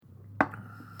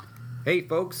Hey,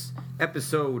 folks,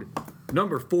 episode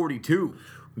number 42.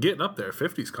 Getting up there.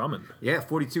 50's coming. Yeah,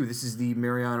 42. This is the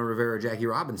Mariano Rivera, Jackie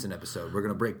Robinson episode. We're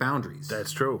going to break boundaries.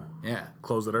 That's true. Yeah.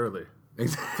 Close it early.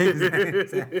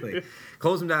 Exactly.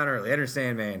 Close them down early. I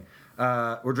understand, man.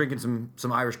 We're drinking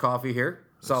some Irish coffee here.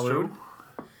 Salud.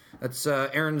 That's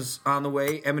Erin's on the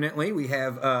way eminently. We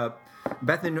have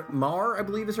Bethan Maher, I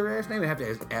believe is her last name. I have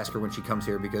to ask her when she comes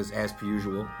here because, as per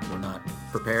usual, we're not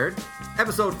prepared.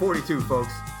 Episode 42,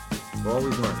 folks. We're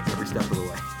always learning every step of the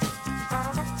way.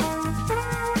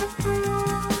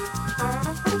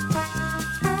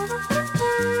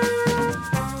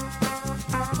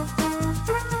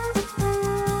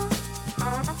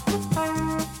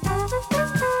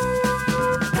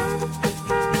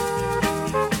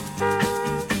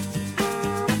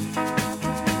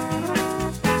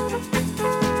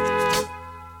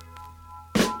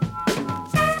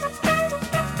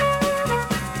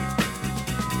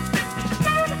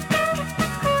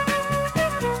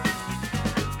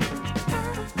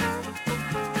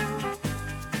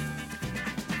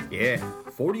 Yeah,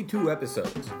 42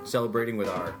 episodes celebrating with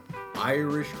our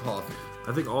Irish coffee.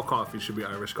 I think all coffee should be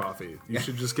Irish coffee. You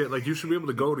should just get, you should be able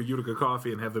to go to Utica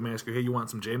Coffee and have them ask you, hey, you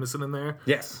want some Jameson in there?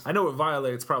 Yes. I know it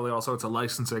violates probably all sorts of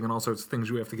licensing and all sorts of things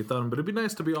you have to get done, but it'd be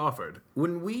nice to be offered.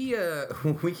 When we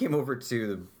came over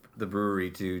to the brewery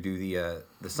to do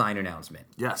the sign announcement.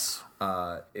 Yes.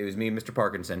 It was me and Mr.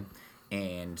 Parkinson,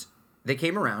 and they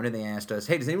came around and they asked us,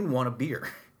 hey, does anyone want a beer?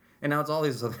 And now it's all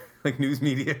these other, news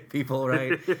media people,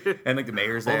 right? And the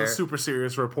mayor's there. All the super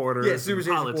serious reporters, yeah, super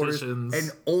serious politicians. Reporters.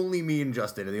 And only me and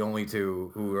Justin are the only two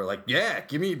who are like, yeah,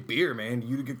 give me a beer, man.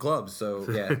 Utica Clubs. So,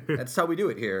 yeah, that's how we do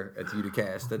it here at the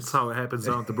Uticast. That's how it happens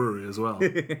down at the brewery as well.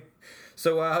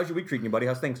 So, how's your week treating you, buddy?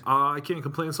 How's things? I can't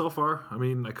complain so far. I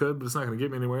mean, I could, but it's not going to get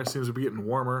me anywhere. It seems to be getting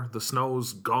warmer. The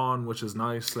snow's gone, which is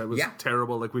nice. That was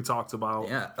terrible, like we talked about.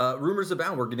 Yeah. Rumors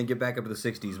abound. We're going to get back up to the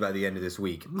 60s by the end of this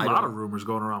week. A lot of rumors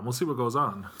going around. We'll see what goes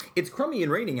on. It's crummy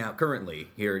and raining out currently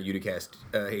here at Uticast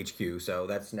HQ, so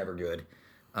that's never good.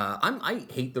 I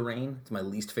hate the rain. It's my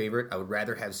least favorite. I would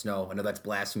rather have snow. I know that's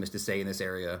blasphemous to say in this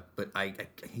area, but I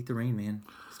hate the rain, man.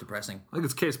 It's depressing. I think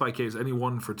it's case by case. Any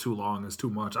one for too long is too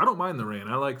much. I don't mind the rain.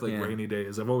 I like rainy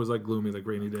days. I've always liked gloomy,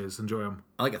 rainy days. Enjoy them.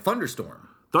 I like a thunderstorm.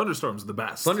 Thunderstorm's the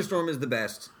best. Thunderstorm is the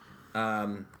best.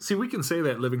 See, we can say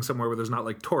that living somewhere where there's not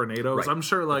tornadoes. Right. I'm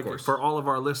sure for all of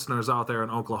our listeners out there in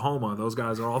Oklahoma, those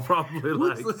guys are all probably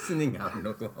Who's listening out in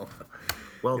Oklahoma?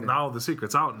 Well, now the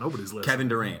secret's out. Nobody's listening. Kevin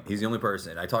Durant. He's the only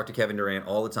person. I talk to Kevin Durant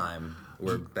all the time.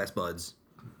 We're best buds.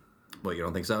 Well, you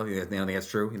don't think so? You don't think that's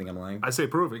true? You think I'm lying? I say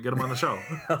prove it. Get him on the show.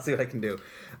 I'll see what I can do.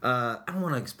 I don't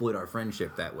want to exploit our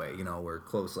friendship that way. We're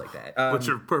close like that. But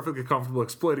you're perfectly comfortable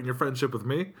exploiting your friendship with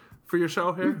me for your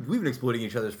show here? We've been exploiting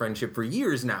each other's friendship for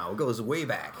years now. It goes way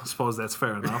back. I suppose that's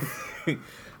fair enough.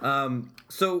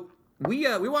 So we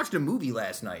watched a movie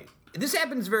last night. This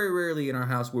happens very rarely in our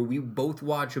house where we both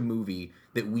watch a movie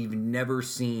that we've never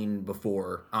seen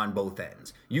before on both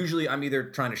ends. Usually I'm either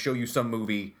trying to show you some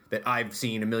movie that I've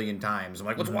seen a million times. I'm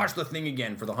like, let's watch The Thing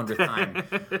again for the 100th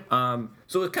time.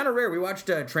 So it's kind of rare. We watched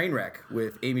Trainwreck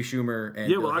with Amy Schumer and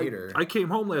Bill Hader. I came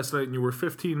home last night and you were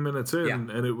 15 minutes in,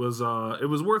 and it was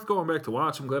worth going back to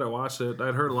watch. I'm glad I watched it.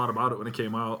 I'd heard a lot about it when it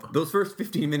came out. Those first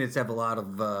 15 minutes have a lot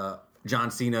of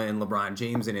John Cena and LeBron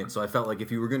James in it, so I felt like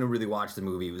if you were going to really watch the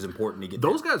movie, it was important to get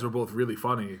those guys were both really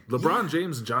funny. LeBron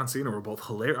James and John Cena were both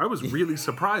hilarious. I was really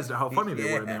surprised at how funny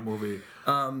they were in that movie.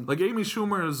 Amy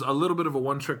Schumer is a little bit of a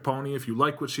one-trick pony. If you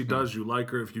like what she does, you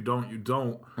like her. If you don't, you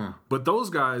don't. But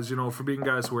those guys, for being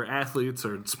guys who are athletes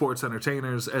or sports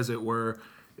entertainers, as it were,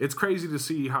 it's crazy to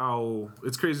see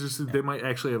they might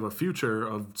actually have a future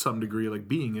of some degree,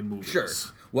 being in movies. Sure.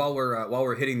 While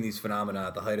we're hitting these phenomena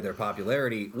at the height of their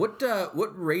popularity, what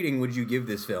rating would you give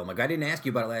this film? I didn't ask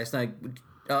you about it last night.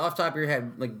 Off the top of your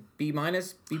head, B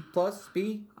minus, B plus,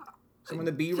 B, somewhere in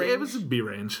the B range. Yeah, it was a B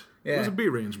range. Yeah. It was a B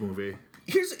range movie.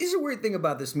 Here's a weird thing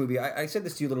about this movie. I said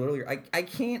this to you a little earlier. I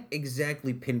can't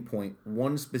exactly pinpoint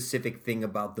one specific thing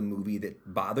about the movie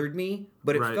that bothered me,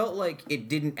 but it felt like it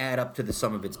didn't add up to the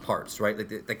sum of its parts, right?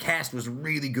 The cast was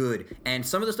really good, and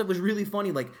some of the stuff was really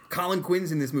funny. Colin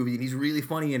Quinn's in this movie, and he's really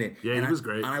funny in it. Yeah, he was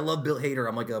great. And I love Bill Hader.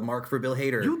 I'm a mark for Bill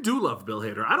Hader. You do love Bill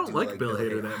Hader. I don't like Bill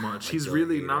Hader that much. He's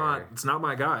really not. It's not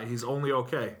my guy. He's only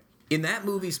okay. In that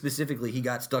movie specifically, he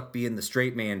got stuck being the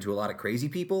straight man to a lot of crazy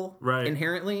people,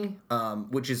 inherently,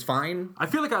 which is fine. I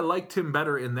feel like I liked him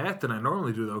better in that than I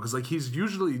normally do, though, because he's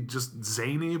usually just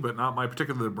zany, but not my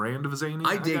particular brand of zany.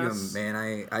 I dig him,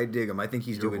 man. I dig him. I think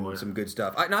he's doing some good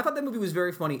stuff. I thought that movie was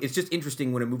very funny. It's just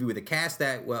interesting when a movie with a cast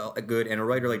that good and a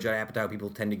writer like Judd Apatow, people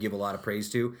tend to give a lot of praise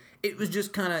to. It was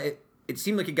just kind of... it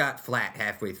seemed like it got flat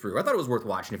halfway through. I thought it was worth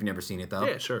watching if you've never seen it, though.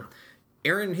 Yeah, sure.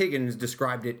 Aaron Higgins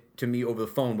described it to me over the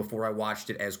phone before I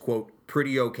watched it as, quote,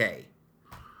 pretty okay.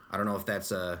 I don't know if that's...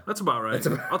 That's about right.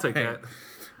 I'll take that.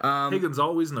 Higgins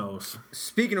always knows.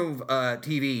 Speaking of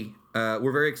TV,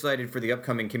 we're very excited for the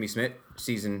upcoming Kimmy Schmidt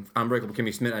season, Unbreakable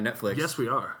Kimmy Schmidt on Netflix. Yes, we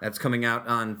are. That's coming out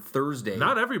on Thursday.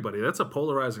 Not everybody. That's a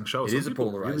polarizing show. It is a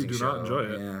polarizing really do show. not enjoy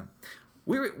it. Yeah.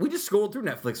 We just scrolled through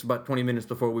Netflix for about 20 minutes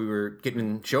before we were getting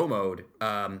in show mode.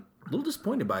 A little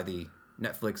disappointed by the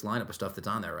Netflix lineup of stuff that's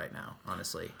on there right now,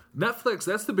 honestly. Netflix,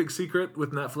 that's the big secret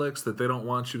with Netflix that they don't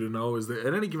want you to know, is that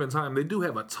at any given time, they do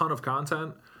have a ton of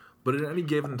content, but at any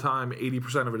given time,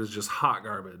 80% of it is just hot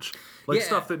garbage. Like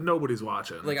stuff that nobody's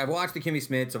watching. Like, I've watched the Kimmy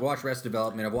Schmidts, I've watched Arrested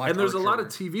Development, I've watched And there's Archer. a lot of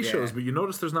TV shows, but you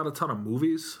notice there's not a ton of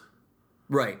movies.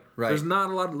 Right. There's not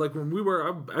a lot, like when we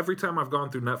were, every time I've gone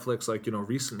through Netflix, like,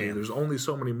 recently, there's only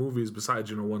so many movies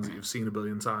besides, ones that you've seen a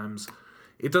billion times.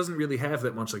 It doesn't really have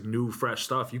that much, like, new, fresh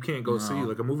stuff. You can't go see,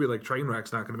 like, a movie like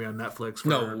Trainwreck's not going to be on Netflix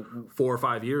for 4 or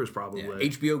 5 years, probably. Yeah.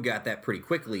 HBO got that pretty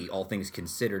quickly, all things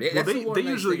considered. Well, they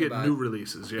usually get new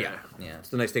releases, Yeah, it's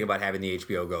the nice thing about having the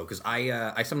HBO Go, because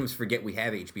I sometimes forget we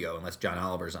have HBO unless John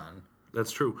Oliver's on.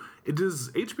 That's true.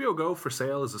 Does HBO Go for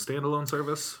sale as a standalone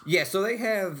service? Yeah, so they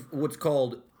have what's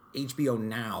called HBO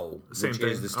Now, which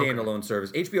is the standalone service.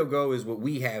 HBO Go is what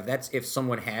we have. That's if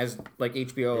someone has like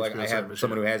HBO. Like I have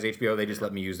someone who has HBO, they just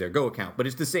let me use their Go account. But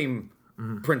it's the same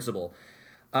principle.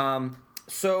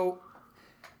 So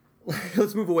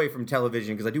let's move away from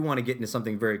television because I do want to get into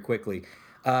something very quickly.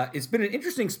 It's been an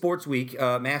interesting sports week.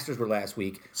 Masters were last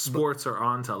week. Sports are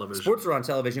on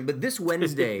television. But this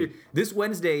Wednesday,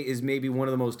 is maybe one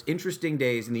of the most interesting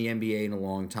days in the NBA in a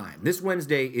long time. This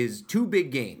Wednesday is 2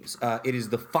 big games. It is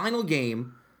the final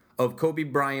game of Kobe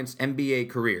Bryant's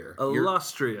NBA career.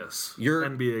 Illustrious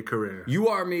NBA career. You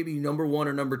are maybe number 1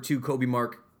 or number 2 Kobe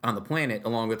mark on the planet,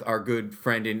 along with our good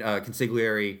friend in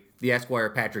consigliere, the Esquire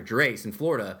Patrick Gerace in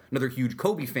Florida, another huge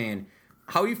Kobe fan.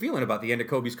 How are you feeling about the end of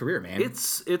Kobe's career, man?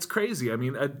 It's crazy. I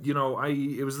mean,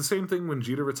 it was the same thing when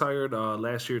Jeter retired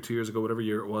last year, 2 years ago, whatever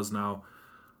year it was now.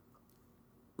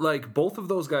 Like, both of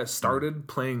those guys started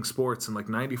playing sports in, like,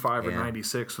 95 or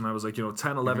 96 when I was, like,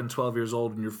 10, 11, 12 years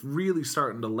old, and you're really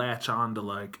starting to latch on to,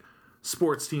 like,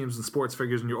 sports teams and sports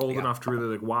figures, and you're old enough to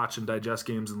really, like, watch and digest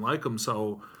games and like them.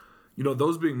 So,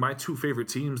 those being my 2 favorite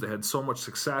teams that had so much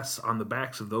success on the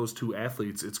backs of those 2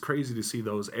 athletes, it's crazy to see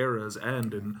those eras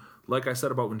end. And like I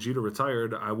said about when Jeter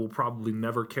retired, I will probably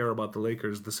never care about the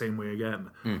Lakers the same way again.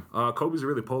 Kobe's a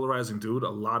really polarizing dude. A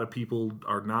lot of people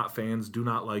are not fans, do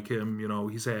not like him.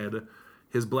 He's had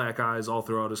his black eyes all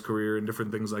throughout his career and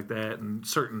different things like that and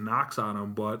certain knocks on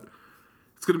him, but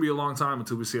it's going to be a long time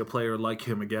until we see a player like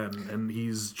him again. And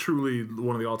he's truly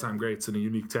one of the all-time greats and a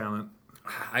unique talent.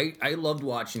 I loved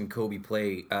watching Kobe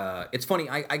play. It's funny,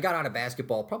 I got out of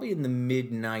basketball probably in the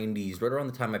mid-'90s, right around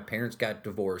the time my parents got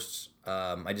divorced.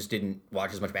 I just didn't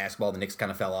watch as much basketball. The Knicks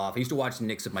kind of fell off. I used to watch the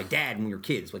Knicks with my dad when we were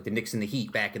kids, like the Knicks and the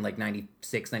Heat back in like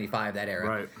 96, 95, that era.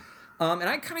 Right. And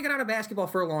I kind of got out of basketball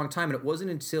for a long time, and it wasn't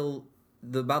until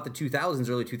about the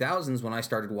 2000s, early 2000s, when I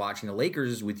started watching the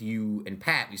Lakers with you and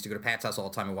Pat. We used to go to Pat's house all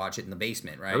the time and watch it in the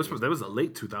basement, right? That was the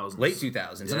late 2000s. Late 2000s.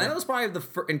 Yeah. And that was probably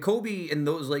and Kobe and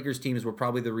those Lakers teams were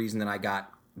probably the reason that I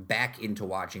got back into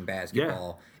watching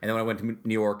basketball. Yeah. And then when I went to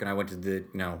New York and I went to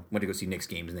went to go see Knicks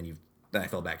games, and then I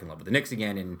fell back in love with the Knicks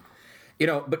again. And,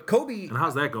 but Kobe... And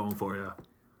how's that going for you?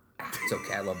 It's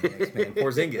okay. I love the Knicks, man.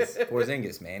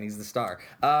 Porzingis, man. He's the star.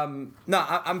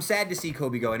 I'm sad to see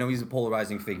Kobe go. I know he's a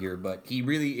polarizing figure, but he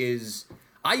really is.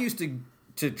 I used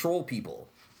to troll people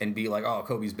and be like, "Oh,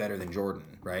 Kobe's better than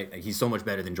Jordan," right? Like, he's so much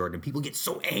better than Jordan. And people get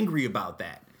so angry about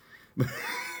that.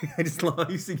 I used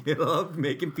to love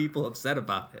making people upset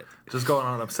about it. Just going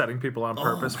on upsetting people on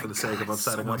purpose for the sake of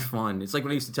upsetting them. So much fun. It's like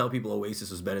when I used to tell people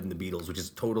Oasis was better than the Beatles, which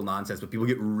is total nonsense, but people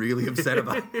get really upset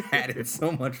about that. It's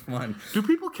so much fun. Do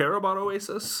people care about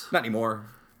Oasis? Not anymore.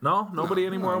 No? Nobody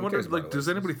anymore? No, I wonder, like, does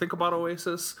anybody think about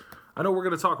Oasis? I know we're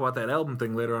going to talk about that album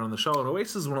thing later on in the show, and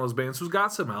Oasis is one of those bands who's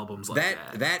got some albums like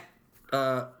that.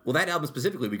 That album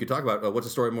specifically, we could talk about. What's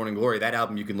the Story of Morning Glory? That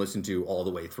album you can listen to all the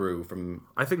way through from.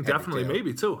 I think Definitely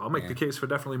Maybe too. I'll make the case for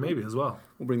Definitely Maybe as well.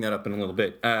 We'll bring that up in a little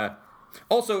bit.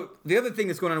 Also, the other thing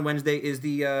that's going on Wednesday is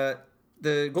the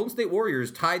Golden State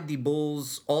Warriors tied the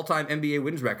Bulls' all-time NBA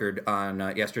wins record on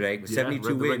yesterday with 72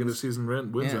 wins. Regular season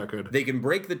wins record. They can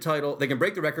break the title. They can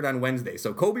break the record on Wednesday.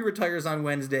 So Kobe retires on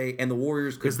Wednesday, and the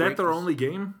Warriors could. Is that their only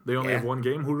game? They only have one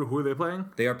game. Who are they playing?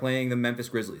 They are playing the Memphis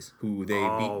Grizzlies, who they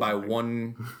beat by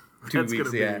one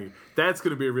That's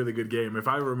gonna be a really good game. If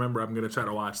I remember, I'm gonna try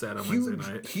to watch that on Wednesday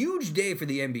night. Huge day for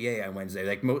the NBA on Wednesday.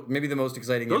 Like maybe the most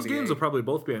exciting. Those NBA. games will probably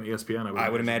both be on ESPN. I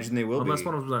would imagine they will, unless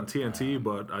one of them's on TNT.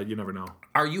 But you never know.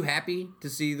 Are you happy to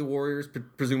see the Warriors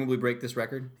presumably break this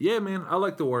record? Yeah, man, I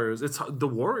like the Warriors. The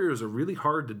Warriors are really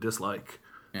hard to dislike.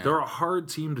 Yeah. They're a hard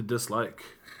team to dislike.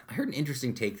 I heard an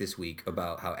interesting take this week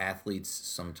about how athletes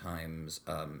sometimes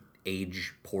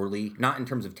age poorly, not in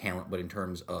terms of talent, but in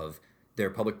terms of their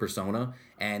public persona.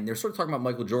 And they're sort of talking about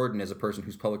Michael Jordan as a person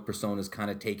whose public persona has kind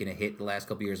of taken a hit the last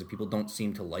couple of years, that people don't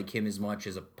seem to like him as much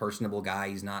as a personable guy.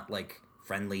 He's not, like,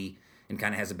 friendly and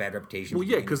kind of has a bad reputation. Well,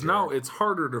 yeah, because now it's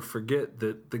harder to forget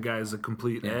that the guy's a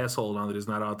complete asshole now that he's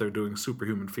not out there doing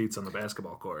superhuman feats on the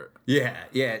basketball court. Yeah.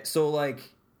 So,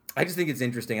 like, I just think it's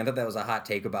interesting. I thought that was a hot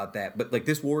take about that. But, like,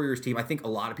 this Warriors team, I think a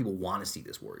lot of people want to see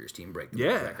this Warriors team break the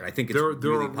record. I think it's they're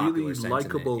really a really popular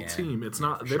likable team. It's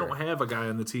not they don't have a guy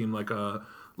on the team like a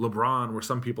LeBron where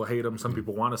some people hate him, some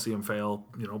people want to see him fail,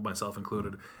 myself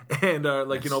included. And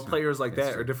players like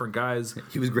that are different guys.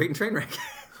 He was great in Trainwreck.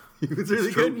 He was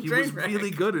really good in Trainwreck. He was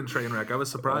really good in Trainwreck. I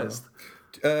was surprised.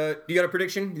 You got a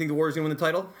prediction? You think the Warriors going to win the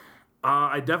title?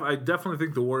 I definitely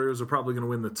think the Warriors are probably going to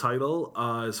win the title.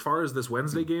 As far as this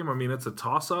Wednesday game, I mean, it's a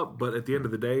toss-up, but at the end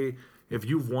of the day, if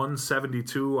you've won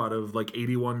 72 out of,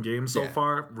 81 games so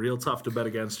far, real tough to bet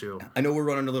against you. I know we're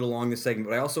running a little long this segment,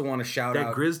 but I also want to shout out...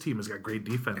 That Grizz team has got great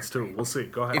defense, too. We'll see.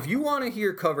 Go ahead. If you want to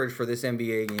hear coverage for this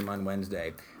NBA game on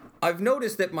Wednesday, I've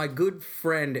noticed that my good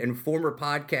friend and former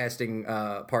podcasting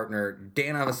partner,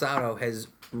 Dan Avasado, has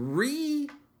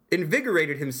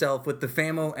reinvigorated himself with the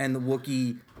Famo and the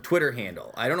Wookiee Twitter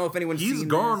handle. I don't know if anyone's seen this. He's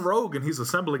gone rogue and he's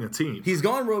assembling a team. I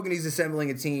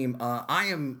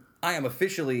am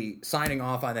officially signing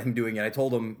off on him doing it. I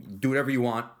told him, do whatever you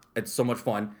want. It's so much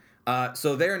fun.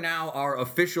 So they're now our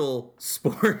official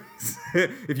sports.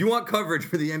 If you want coverage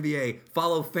for the NBA,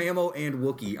 follow Famo and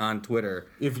Wookiee on Twitter.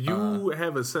 If you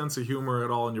have a sense of humor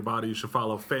at all in your body, you should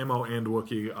follow Famo and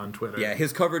Wookiee on Twitter. Yeah,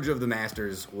 his coverage of the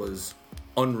Masters was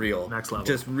unreal. Next level.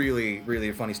 Just really,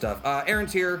 really funny stuff.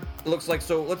 Aaron's here. It looks like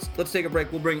so. Let's take a break.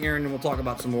 We'll bring Aaron and we'll talk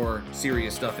about some more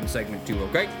serious stuff in segment 2.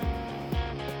 Okay.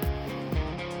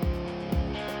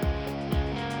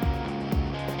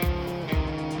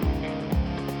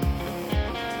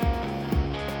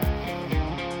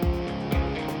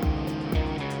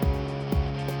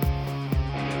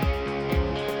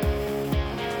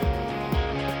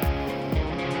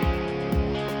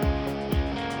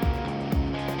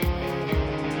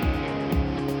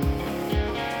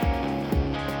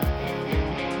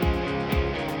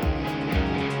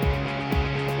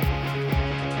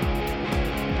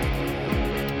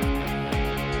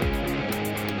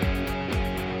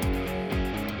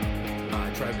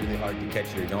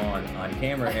 Catch your dawn on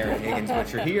camera, Aaron Higgins,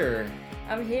 but you're here.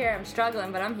 I'm here. I'm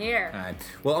struggling, but I'm here. All right.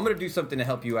 Well, I'm going to do something to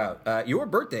help you out. Your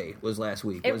birthday was last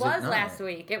week. It was last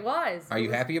week. It was. Are you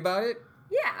happy about it?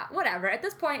 Yeah, whatever. At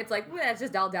this point, it's like, it's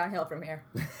just all downhill from here.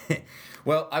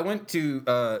 Well, I went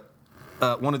to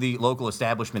one of the local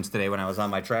establishments today when I was on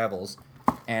my travels,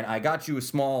 and I got you a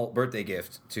small birthday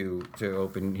gift to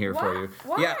open here for you.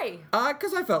 Why? Yeah,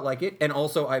 because I felt like it, and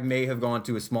also I may have gone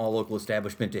to a small local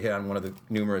establishment to hit on one of the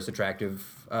numerous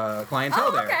attractive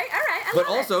clientele there. Okay, all right. But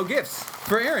also gifts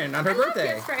for Erin on her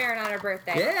birthday. Gifts for Erin on her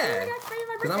birthday. Yeah.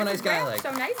 Because I'm a nice guy.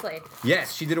 So nicely.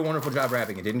 Yes, she did a wonderful job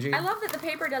wrapping it, didn't she? I love that the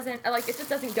paper doesn't it just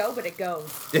doesn't go, but it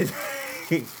goes.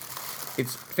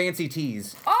 It's fancy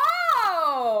teas.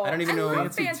 Oh! I don't even know.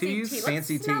 Fancy tea.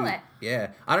 Fancy tea. Smell it. Yeah.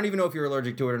 I don't even know if you're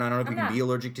allergic to it or not. I don't know if you can be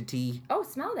allergic to tea. Oh,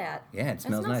 smell that. Yeah, it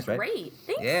smells nice, right? Great.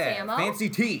 Thanks, yeah, Samo. Fancy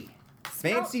tea.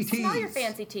 Fancy teas. Smell your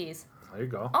fancy teas. There you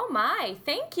go. Oh my,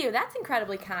 thank you. That's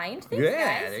incredibly kind. Thanks,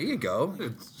 yeah, guys. There you go.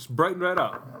 It's just brightened right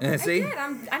up. See? I did.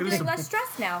 I'm feeling less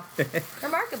stressed now.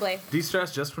 Remarkably.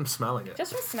 De-stress just from smelling it.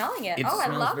 Just from smelling it. It I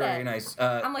smells love very it. nice.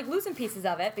 I'm like losing pieces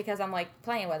of it because I'm like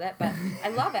playing with it, but I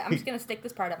love it. I'm just gonna stick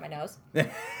this part up my nose.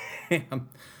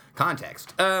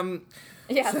 Context.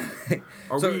 Yeah.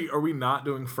 Are we not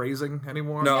doing phrasing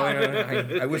anymore? No.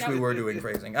 I wish we were doing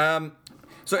phrasing.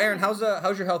 So, Aaron, how's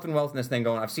your health and wellness thing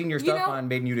going? I've seen your stuff on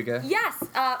Made in Utica. Yes.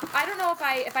 I don't know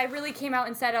if I really came out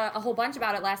and said a whole bunch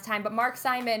about it last time, but Mark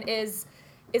Simon is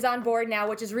on board now,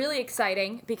 which is really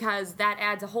exciting because that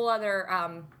adds a whole other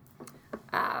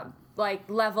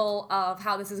level of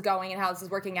how this is going and how this is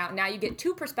working out. Now you get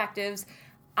two perspectives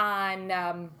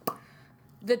on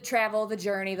the travel, the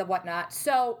journey, the whatnot.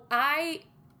 So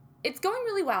it's going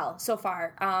really well so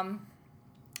far.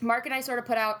 Mark and I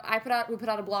we put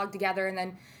out a blog together, and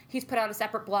then he's put out a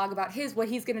separate blog about what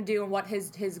he's going to do and what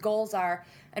his goals are.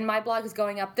 And my blog is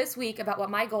going up this week about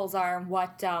what my goals are and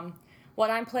what what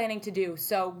I'm planning to do.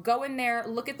 So go in there,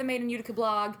 look at the Made in Utica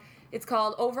blog. It's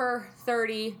called Over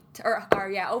 30,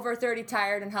 Over 30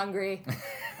 Tired and Hungry.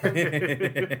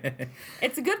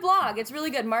 It's a good blog. It's really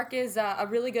good. Mark is a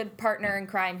really good partner in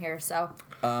crime here, so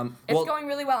it's going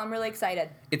really well. I'm really excited.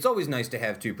 It's always nice to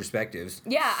have two perspectives.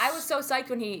 Yeah, I was so psyched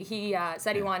when he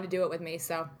said he wanted to do it with me,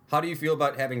 so. How do you feel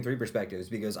about having three perspectives?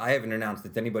 Because I haven't announced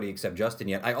it to anybody except Justin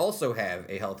yet. I also have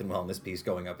a health and wellness piece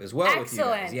going up as well with you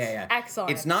guys. Yeah.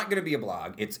 Excellent. It's not going to be a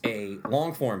blog. It's a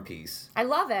long-form piece. I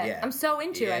love it. Yeah. I'm so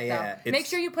into it, though. Make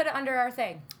sure you put it under our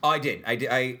thing. Oh, I did.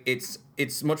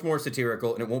 It's much more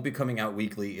satirical, and it won't be coming out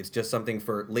weekly. It's just something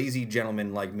for lazy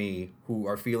gentlemen like me who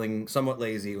are feeling somewhat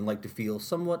lazy and like to feel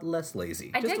somewhat less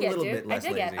lazy. I just dig a little it, dude. bit less I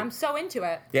dig lazy. it. I'm so into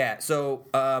it. Yeah, so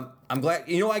I'm glad.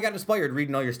 You know, I got inspired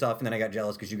reading all your stuff, and then I got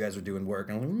jealous because you guys were doing work.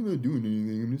 And I'm like, I'm not doing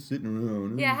anything. I'm just sitting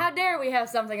around. Yeah, how dare we have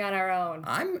something on our own?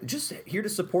 I'm just here to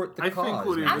support the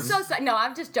cause. I'm so sorry. No,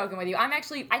 I'm just joking with you.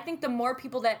 I think the more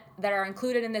people that are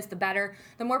included in this, the better.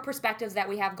 The more perspectives that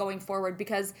we have going forward,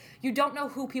 because you don't know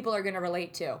who people are going to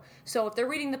relate to. So if they're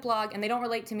reading the blog and they don't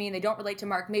relate to me and they don't relate to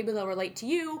Mark, maybe they'll relate to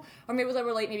you, or maybe they'll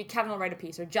relate, maybe Kevin will write a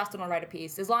piece or Justin will write a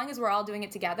piece. As long as we're all doing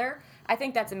it together, I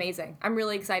think that's amazing. I'm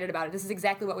really excited about it. This is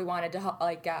exactly what we wanted to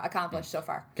accomplish so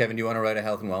far. Kevin, do you want to write a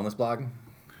health and wellness blog?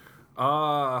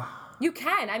 You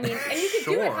can. I mean, and you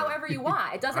can do it Sure. however you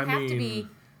want. It doesn't have to be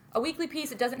a weekly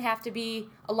piece. It doesn't have to be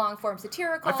a long-form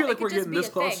satirical. I feel like it we're could just getting be this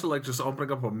a close thing. to like just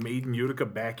opening up a Made in Utica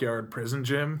backyard prison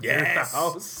gym at Yes. the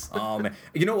house. Oh man,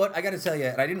 you know what? I got to tell you,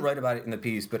 and I didn't write about it in the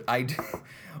piece, but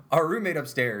our roommate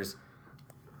upstairs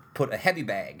put a heavy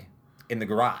bag in the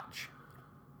garage,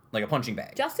 like a punching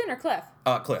bag. Justin or Cliff?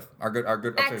 Cliff, our good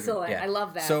upstairs. Excellent. I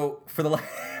love that. So for the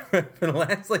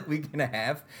last like week and a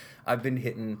half, I've been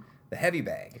hitting the heavy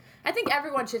bag. I think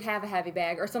everyone should have a heavy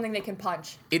bag or something they can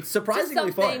punch. It's surprisingly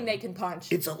Just something fun. they can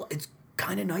punch. It's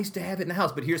kind of nice to have it in the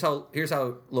house, but here's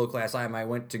how low class I am. I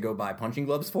went to go buy punching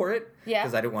gloves for it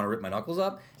because I didn't want to rip my knuckles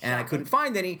up, and I couldn't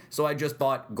find any, so I just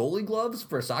bought goalie gloves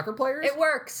for soccer players. It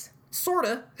works.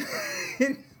 Sorta.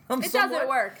 It doesn't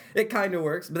work. It kind of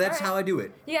works, but that's how I do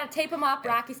it. You gotta tape them up,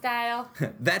 Rocky style.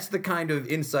 That's the kind of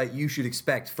insight you should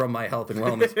expect from my health and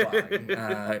wellness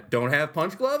blog. Don't have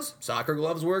punch gloves? Soccer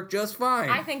gloves work just fine.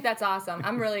 I think that's awesome.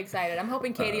 I'm really excited. I'm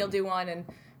hoping Katie will do one,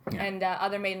 and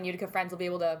other Made in Utica friends will be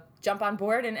able to jump on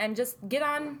board and just get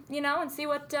on, and see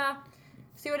what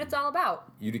it's all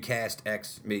about. Uticast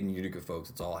X Made in Utica, folks.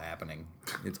 It's all happening.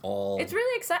 It's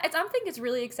really exciting. I think it's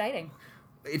really exciting.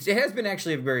 It has been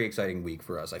actually a very exciting week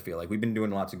for us. I feel like we've been doing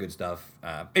lots of good stuff.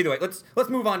 Anyway, let's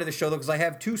move on to the show though, because I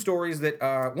have two stories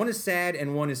that one is sad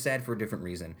and one is sad for a different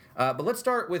reason. But let's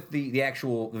start with the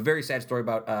very sad story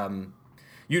about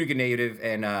Utica native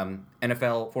and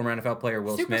former NFL player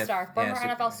Will Smith, former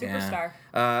NFL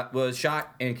superstar, was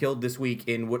shot and killed this week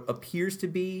in what appears to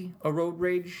be a road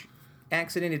rage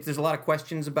accident. There's a lot of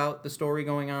questions about the story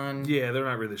going on. Yeah, they're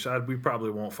not really sure. We probably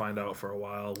won't find out for a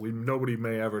while. Nobody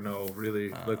may ever know really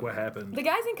like what happened. The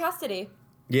guy's in custody.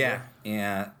 Yeah.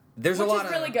 There's a lot which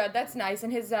is really good. That's nice.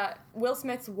 And his Will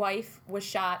Smith's wife was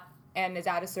shot and is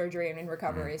out of surgery and in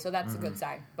recovery, so that's a good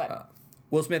sign. But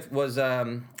Will Smith was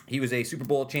he was a Super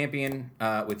Bowl champion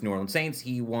with New Orleans Saints.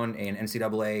 He won an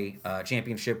NCAA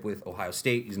championship with Ohio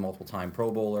State. He's a multiple-time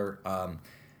Pro Bowler.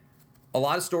 A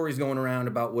lot of stories going around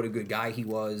about what a good guy he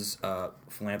was.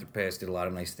 Philanthropist, did a lot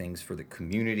of nice things for the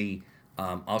community.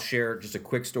 I'll share just a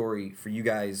quick story for you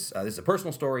guys. This is a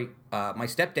personal story. My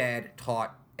stepdad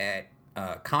taught at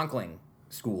Conkling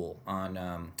School on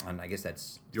I guess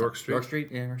that's York Street. York Street,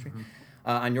 yeah, York Street.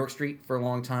 On York Street for a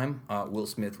long time. Will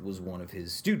Smith was one of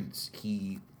his students.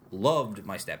 He loved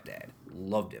my stepdad,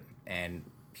 loved him, and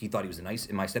he thought he was and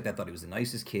my stepdad thought he was the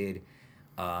nicest kid.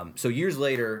 So years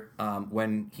later,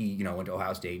 when he went to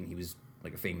Ohio State and he was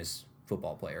like a famous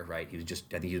football player, right? I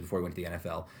think he was before he went to the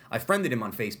NFL. I friended him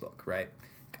on Facebook, right?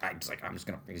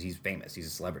 Because he's famous, he's a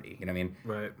celebrity, you know what I mean?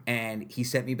 Right. And he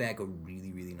sent me back a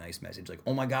really, really nice message, like,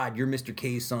 "Oh my God, you're Mr.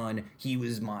 K's son. He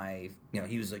was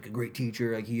he was like a great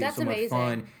teacher. Like he had so much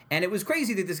fun." And it was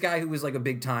crazy that this guy who was like a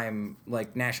big time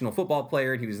like national football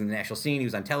player, and he was in the national scene, he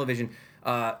was on television,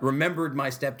 remembered my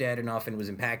stepdad enough and was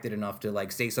impacted enough to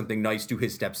like say something nice to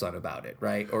his stepson about it,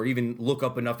 right? Or even look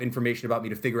up enough information about me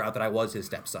to figure out that I was his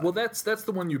stepson. Well, that's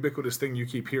the one ubiquitous thing you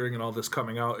keep hearing in all this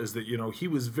coming out is that he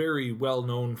was very well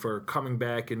known for coming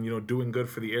back and doing good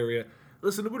for the area.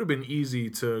 Listen, it would have been easy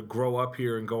to grow up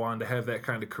here and go on to have that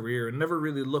kind of career and never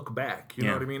really look back. You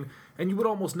know what I mean? And you would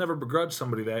almost never begrudge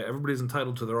somebody that. Everybody's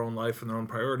entitled to their own life and their own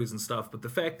priorities and stuff. But the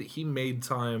fact that he made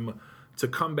time to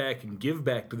come back and give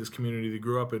back to this community that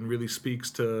grew up in really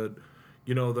speaks to,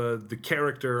 the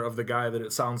character of the guy that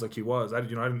it sounds like he was. I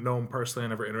didn't know him personally. I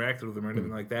never interacted with him or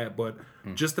anything like that. But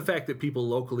just the fact that people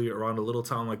locally around a little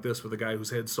town like this with a guy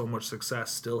who's had so much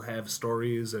success still have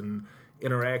stories and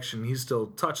interaction, he still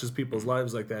touches people's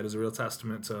lives like that is a real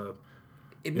testament to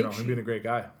him being a great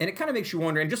guy. And it kind of makes you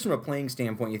wonder, and just from a playing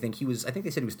standpoint, you think I think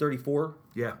they said he was 34.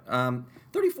 Yeah.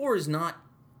 34 is not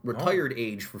retired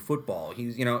age for football.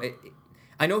 He's,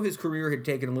 I know his career had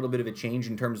taken a little bit of a change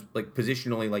in terms, like,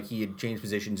 positionally, like he had changed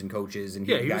positions and coaches, and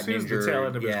he was the tail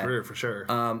end of his career for sure.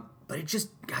 But it just,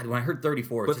 God, when I heard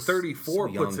 34, but it's 34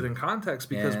 so puts it in context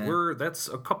because that's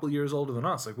a couple years older than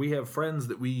us. Like, we have friends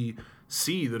that we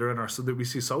see that are that we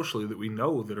see socially that we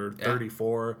know that are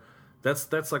 34.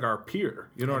 That's like our peer.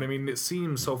 You know what I mean? It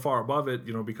seems so far above it,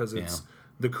 because it's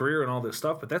the career and all this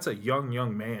stuff. But that's a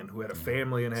young man who had a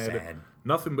family and had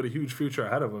nothing but a huge future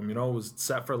ahead of him. Was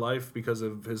set for life because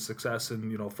of his success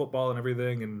in football and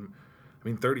everything.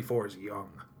 And 34 is young.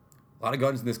 A lot of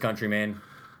guns in this country, man.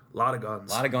 A lot of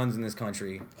guns. A lot of guns in this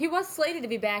country. He was slated to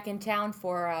be back in town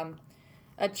for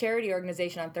a charity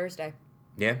organization on Thursday.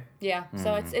 Yeah? Yeah.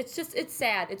 So it's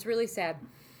sad. It's really sad.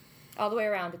 All the way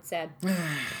around, it's sad.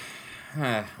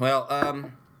 Well,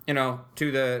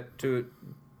 to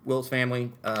Will's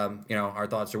family, our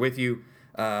thoughts are with you.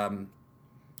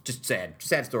 Just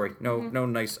sad story. No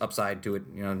nice upside to it.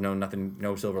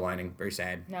 No silver lining. Very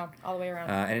sad. No, all the way around.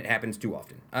 And it happens too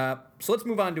often. So let's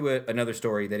move on to another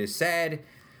story that is sad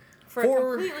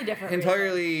for completely different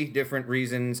entirely different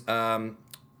reasons.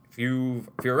 If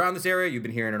you're around this area, you've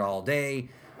been hearing it all day.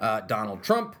 Donald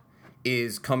Trump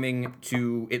is coming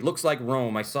to, it looks like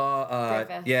Rome. I saw,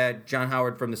 John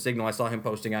Howard from The Signal. I saw him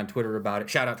posting on Twitter about it.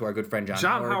 Shout out to our good friend John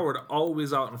Howard. John Howard,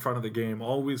 always out in front of the game,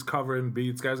 always covering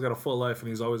beats. Guy's got a full life, and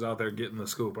he's always out there getting the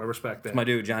scoop. I respect that. That's my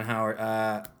dude, John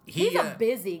Howard. He's a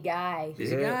busy guy.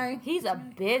 Busy guy? He's a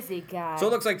busy guy. So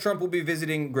it looks like Trump will be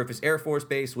visiting Griffiths Air Force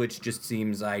Base, which just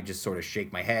seems, I just sort of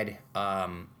shake my head.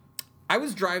 I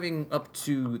was driving up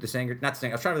to the Sanger, not the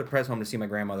Sanger, I was driving to the press home to see my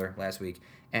grandmother last week.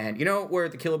 And you know where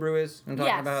the Killebrew is I'm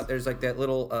talking about? There's like that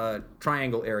little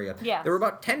triangle area. Yeah. There were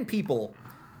about 10 people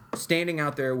standing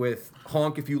out there with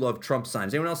honk if you love Trump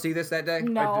signs. Anyone else see this that day?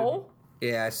 No.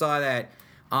 Yeah, I saw that.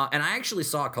 And I actually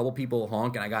saw a couple people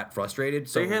honk and I got frustrated.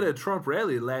 So they had a Trump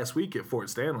rally last week at Fort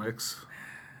Stanwix.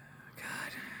 God.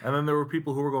 And then there were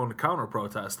people who were going to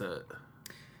counter-protest it.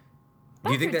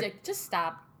 Do you think that... Just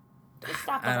stop. Just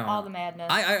stop with all the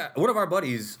madness. One of our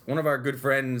buddies, one of our good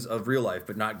friends of real life,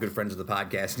 but not good friends of the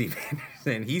podcast, Steve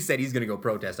Anderson, he said he's going to go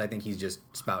protest. I think he's just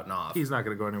spouting off. He's not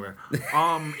going to go anywhere.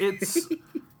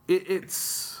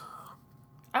 It's.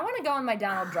 I want to go in my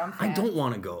Donald Trump hat. I don't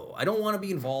want to go. I don't want to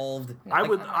be involved. I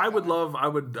would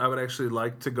actually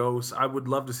like to go. I would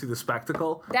love to see the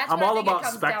spectacle. I'm all about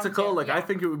spectacle. I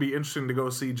think it would be interesting to go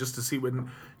see, just to see when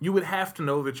you would have to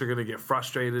know that you're going to get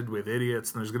frustrated with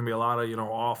idiots and there's going to be a lot of,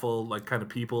 awful kind of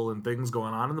people and things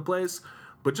going on in the place.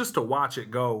 But just to watch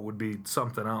it go would be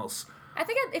something else. I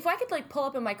think if I could pull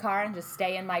up in my car and just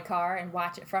stay in my car and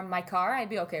watch it from my car, I'd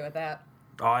be okay with that.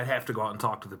 Oh, I'd have to go out and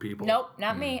talk to the people. Nope,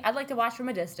 not me. I'd like to watch from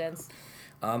a distance.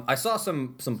 I saw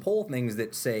some poll things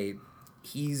that say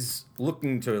he's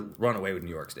looking to run away with New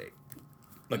York State.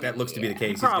 That looks to be the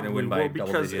case. He's going to win by double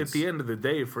digits. Because at the end of the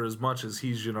day, for as much as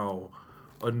he's,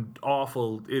 an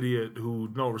awful idiot who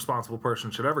no responsible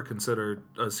person should ever consider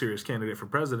a serious candidate for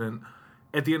president,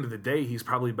 at the end of the day, he's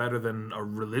probably better than a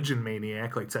religion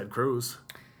maniac like Ted Cruz.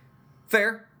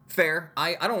 Fair.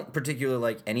 I don't particularly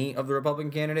like any of the Republican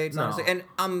candidates, honestly. And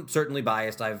I'm certainly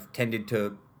biased. I've tended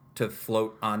to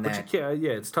float on that. But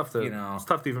it's tough to it's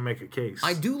tough to even make a case.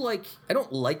 I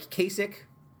don't like Kasich,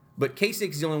 but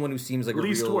Kasich's the only one who seems like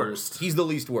least worst. He's the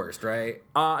least worst, right?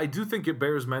 I do think it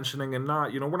bears mentioning, and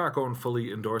not, we're not going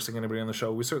fully endorsing anybody on the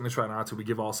show. We certainly try not to. We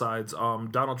give all sides.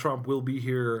 Donald Trump will be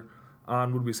here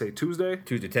on, what did we say, Tuesday?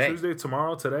 Today. Tuesday,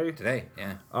 tomorrow, today? Today,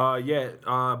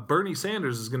 yeah. Bernie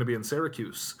Sanders is going to be in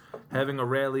Syracuse having a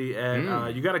rally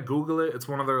at, you got to Google it. It's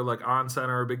one of their,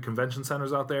 on-center, big convention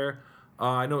centers out there.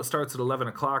 I know it starts at 11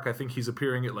 o'clock. I think he's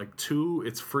appearing at, 2.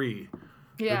 It's free.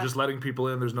 Yeah. They're just letting people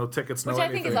in. There's no tickets, no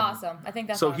anything. Which I think is awesome. I think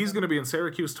that's so awesome. He's going to be in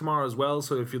Syracuse tomorrow as well.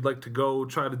 So if you'd like to go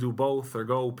try to do both, or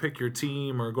go pick your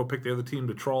team, or go pick the other team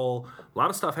to troll, a lot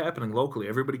of stuff happening locally.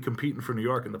 Everybody competing for New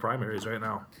York in the primaries right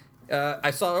now.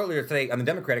 I saw earlier today on the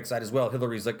Democratic side as well,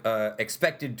 Hillary's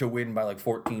expected to win by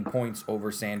 14 points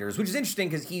over Sanders, which is interesting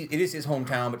because it is his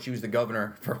hometown, but she was the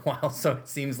governor for a while, so it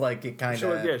seems like it kind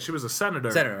of... Yeah, she was a senator.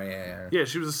 Yeah,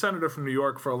 she was a senator from New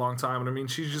York for a long time,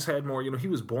 and she's just had more... he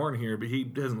was born here, but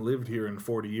he hasn't lived here in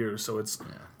 40 years, so it's...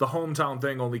 Yeah. The hometown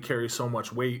thing only carries so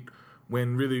much weight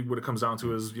when really what it comes down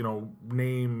to is,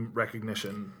 name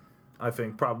recognition. I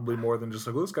think, probably more than just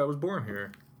like, well, this guy was born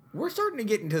here. We're starting to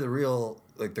get into the real,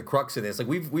 like, the crux of this. Like,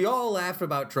 we all laughed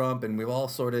about Trump, and we've all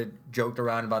sort of joked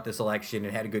around about this election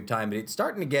and had a good time, but it's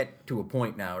starting to get to a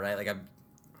point now, right? Like,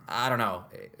 I don't know.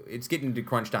 It's getting to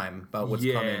crunch time about what's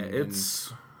coming. Yeah,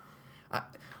 it's...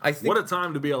 I think, what a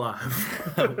time to be alive.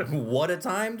 what a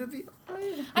time to be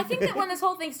I think that when this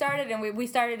whole thing started and we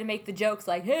started to make the jokes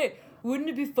like, hey, wouldn't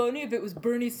it be funny if it was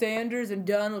Bernie Sanders and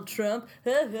Donald Trump?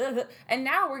 And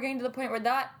now we're getting to the point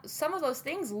where some of those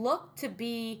things look to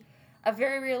be a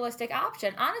very realistic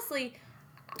option. Honestly,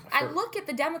 I look at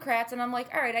the Democrats and I'm like,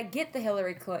 all right, I get the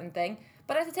Hillary Clinton thing.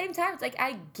 But at the same time, it's like,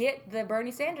 I get the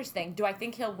Bernie Sanders thing. Do I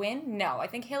think he'll win? No. I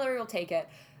think Hillary will take it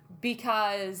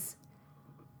because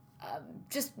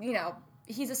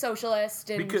he's a socialist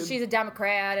and she's a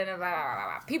Democrat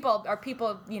and people,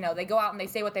 they go out and they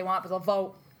say what they want, but they'll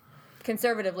vote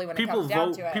conservatively when it comes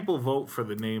down to it. People vote for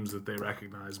the names that they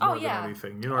recognize more than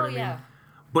anything. You know what I mean? Yeah.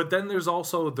 But then there's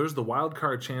the wild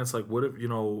card chance, like, what if,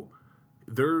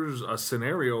 there's a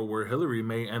scenario where Hillary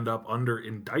may end up under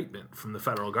indictment from the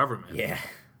federal government. Yeah.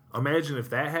 Imagine if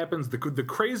that happens. The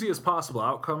craziest possible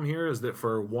outcome here is that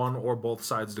for one or both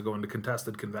sides to go into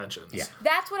contested conventions. Yeah.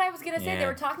 That's what I was going to say. Yeah. They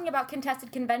were talking about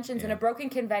contested conventions and a broken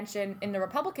convention in the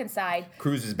Republican side.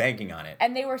 Cruz is banking on it.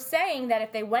 And they were saying that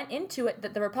if they went into it,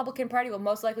 that the Republican Party will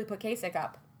most likely put Kasich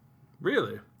up.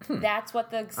 Really? That's what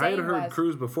the saying was. I had heard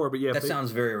Cruz before, but yeah. That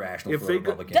sounds very rational for the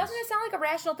Republicans. Doesn't it sound like a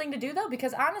rational thing to do, though?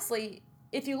 Because honestly,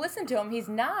 if you listen to him, he's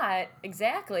not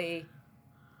exactly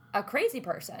a crazy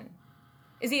person.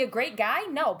 Is he a great guy?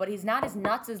 No, but he's not as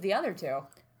nuts as the other two.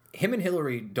 Him and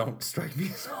Hillary don't strike me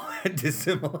as all that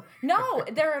dissimilar. No,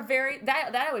 they're a very...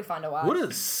 That would be fun to watch. What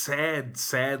a sad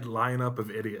lineup of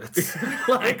idiots.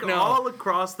 All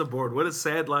across the board. What a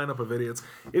sad lineup of idiots.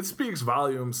 It speaks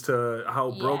volumes to how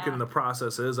broken the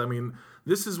process is. I mean,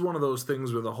 this is one of those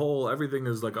things where everything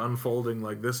is, like, unfolding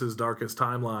like this is Darkest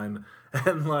Timeline.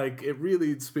 And, like, it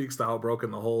really speaks to how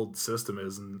broken the whole system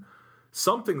is. And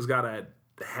something's got to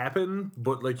happen,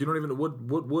 but, like, you don't even know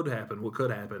what would happen, what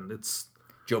could happen. It's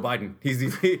Joe Biden.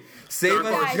 Save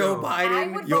us, Joe Biden. I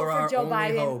would You're vote our for Joe only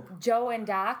Biden, hope. Joe and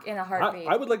Doc in a heartbeat.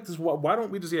 I would like this. Why don't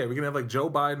we just we can have like Joe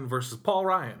Biden versus Paul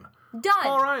Ryan. Done.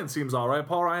 Paul Ryan seems all right.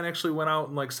 Paul Ryan actually went out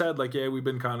and like said like, yeah, we've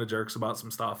been kind of jerks about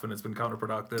some stuff and it's been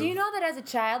counterproductive. Do you know that as a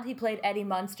child he played Eddie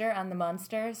Munster on The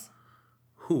Munsters?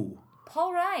 Who?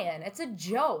 Paul Ryan. It's a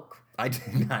joke. I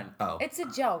did not. Oh. It's a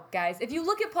joke, guys. If you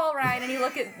look at Paul Ryan and you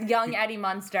look at young Eddie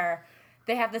Munster,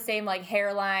 they have the same like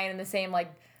hairline and the same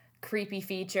like creepy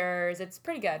features. It's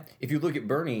pretty good. If you look at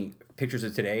Bernie pictures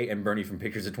of today and Bernie from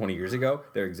pictures of 20 years ago,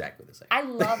 they're exactly the same. I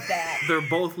love that. They're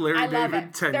both Larry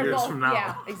David 10 They're years both, from now.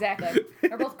 Yeah, exactly.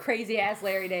 They're both crazy ass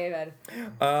Larry David.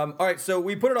 All right, so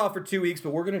we put it off for 2 weeks,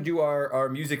 but we're going to do our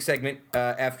music segment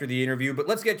after the interview. But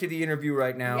let's get to the interview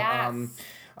right now. Yes.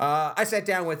 I sat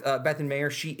down with Bethan Maher.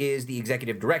 She is the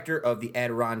executive director of the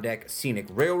Adirondack Scenic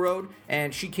Railroad,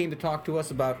 and she came to talk to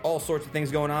us about all sorts of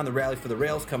things going on. The Rally for the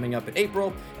Rails coming up in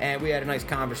April, and we had a nice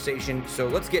conversation. So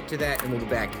let's get to that, and we'll be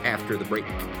back after the break.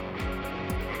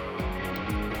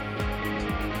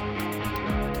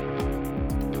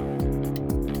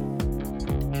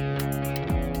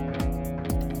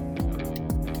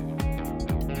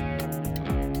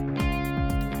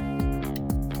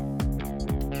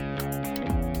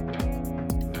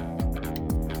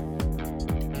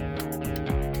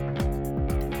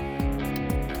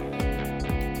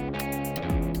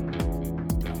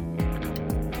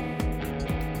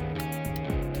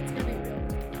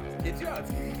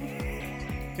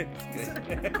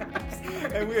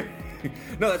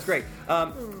 No, that's great.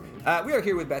 We are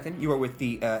here with Bethan. You are with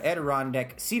the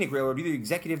Adirondack Scenic Railroad. You're the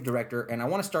executive director, and I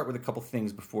want to start with a couple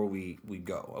things before we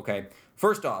go, okay?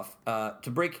 First off,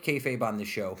 to break kayfabe on this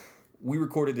show, we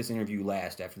recorded this interview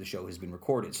last after the show has been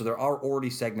recorded, so there are already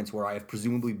segments where I have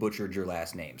presumably butchered your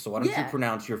last name. So why don't you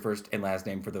pronounce your first and last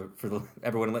name for the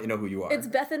everyone and let you know who you are? It's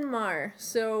Bethan Maher.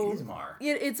 So it is Maher.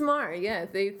 It's Maher. Yeah,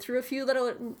 they threw a few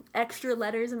little extra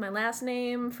letters in my last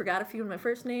name, forgot a few in my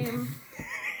first name.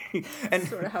 And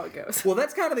sort of how it goes. Well,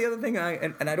 that's kind of the other thing,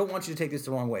 and I don't want you to take this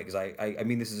the wrong way, because I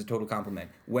mean this is a total compliment.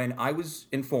 When I was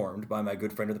informed by my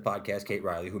good friend of the podcast, Kate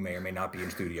Riley, who may or may not be in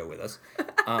studio with us,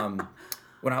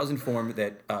 when I was informed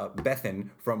that Bethan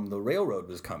from the railroad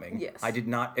was coming, yes. I did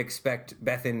not expect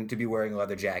Bethan to be wearing a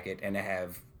leather jacket and to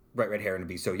have bright red hair and to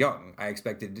be so young. I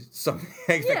expected something.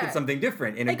 Something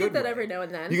different in a good way. I get that every now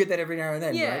and then. You get that every now and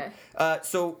then, yeah. right?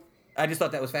 So I just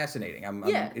thought that was fascinating.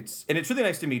 It's really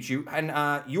nice to meet you. And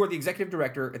you are the executive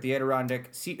director at the Adirondack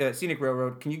Scenic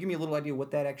Railroad. Can you give me a little idea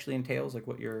what that actually entails? Like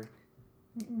what your...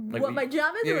 Like what my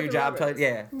job is? Yeah, or what your the job railroad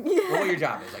title. is? Yeah. Well, what your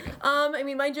job is, I guess. I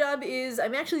mean, my job is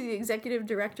I'm actually the executive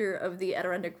director of the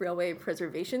Adirondack Railway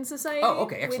Preservation Society. Oh,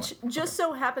 okay, excellent. Which just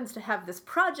so happens to have this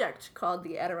project called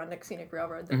the Adirondack Scenic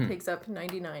Railroad that takes up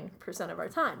 99% of our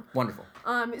time. Wonderful.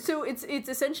 So it's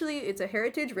essentially it's a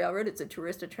heritage railroad. It's a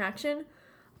tourist attraction.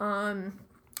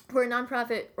 We're a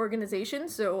nonprofit organization,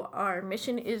 so our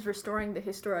mission is restoring the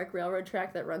historic railroad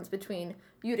track that runs between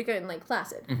Utica and Lake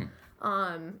Placid.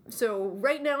 So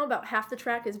right now, about half the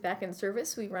track is back in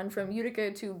service. We run from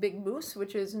Utica to Big Moose,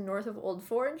 which is north of Old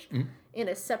Forge, in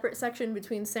a separate section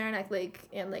between Saranac Lake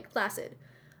and Lake Placid.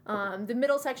 The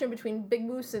middle section between Big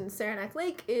Moose and Saranac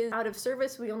Lake is out of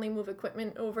service. We only move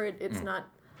equipment over it. It's not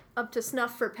up to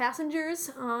snuff for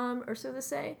passengers, or so they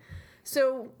say.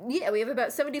 So, yeah, we have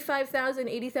about 75,000,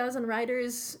 80,000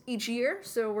 riders each year.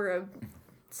 So we're a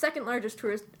second largest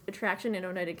tourist attraction in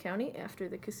Oneida County after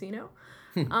the casino.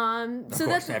 So course,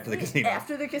 that's after the casino.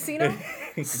 After the casino.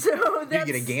 So that's,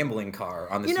 You get a gambling car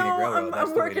on the you Scenic know, Railroad.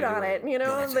 I'm working on it. You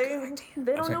know, That's a good idea.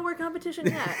 they don't know we're competition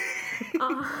yet.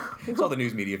 That's all the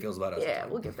news media feels about us. Yeah,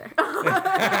 we'll get there.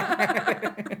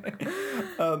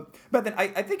 But then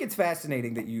I think it's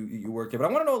fascinating that you work there. But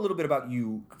I want to know a little bit about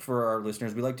you for our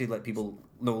listeners. We like to let people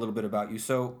know a little bit about you.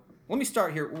 So let me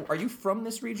start here. Are you from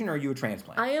this region or are you a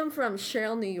transplant? I am from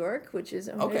Sherrill, New York, which is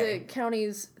Oneida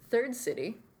County's third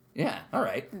city. Yeah, all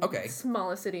right. Okay.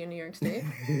 Smallest city in New York State.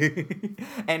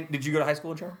 And did you go to high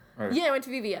school in Sherrill? Or? Yeah, I went to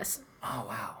VVS. Oh,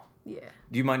 wow. Yeah.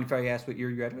 Do you mind if I ask what year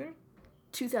you graduated?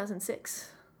 2006.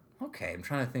 Okay, I'm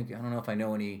trying to think. I don't know if I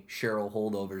know any Cheryl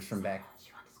holdovers from back.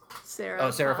 Sarah.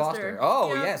 Oh, Sarah Foster.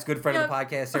 Oh, yes, good friend of the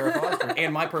podcast, Sarah Foster,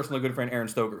 and my personal good friend Aaron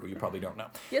Stoker, who you probably don't know.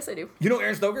 Yes, I do. You know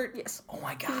Aaron Stoker? Yes. Oh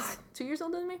my God. He's 2 years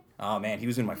older than me. Oh man, he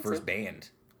was in my first band.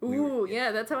 Ooh,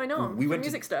 yeah, that's how I know him. We for went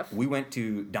music to, stuff. We went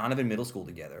to Donovan Middle School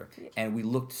together, and we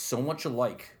looked so much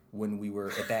alike when we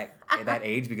were at that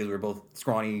age because we were both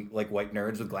scrawny like white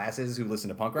nerds with glasses who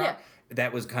listened to punk rock. Yeah.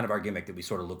 That was kind of our gimmick, that we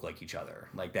sort of looked like each other.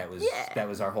 Like that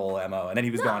was our whole MO. And then he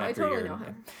was gone after I totally a year. know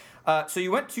him. So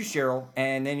you went to Sherrill,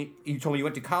 and then you told me you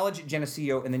went to college at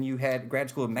Geneseo, and then you had grad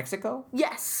school in Mexico.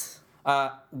 Yes.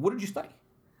 What did you study?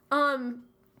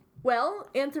 Well,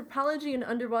 anthropology and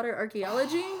underwater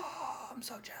archaeology. Oh, I'm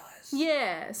so jealous.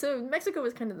 Yeah, so Mexico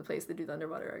was kind of the place to do the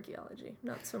underwater archaeology.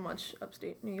 Not so much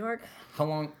upstate New York. How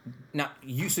long? Now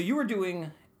you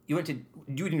went to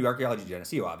do archaeology at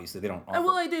Geneseo. Obviously, they don't. Offer.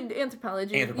 Well, I did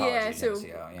anthropology. Yeah, so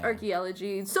Geneseo, yeah.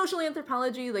 archaeology, social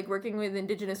anthropology, like working with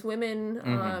indigenous women.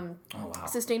 Oh wow.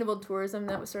 Sustainable tourism,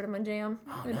 that was sort of my jam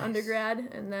in undergrad,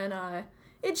 and then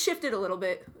it shifted a little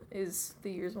bit as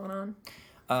the years went on.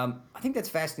 I think that's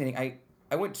fascinating.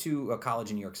 I went to a college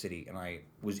in New York City, and I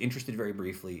was interested very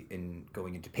briefly in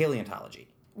going into paleontology.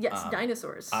 Yes,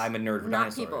 dinosaurs. I'm a nerd for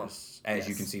Not dinosaurs. people. As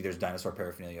you can see, there's dinosaur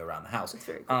paraphernalia around the house. It's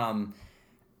very cool.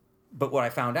 But what I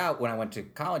found out when I went to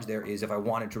college there is if I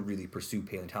wanted to really pursue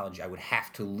paleontology, I would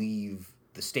have to leave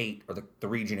the state or the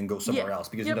region and go somewhere else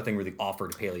because there's nothing really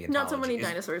offered paleontology. Not so many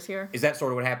dinosaurs here. Is that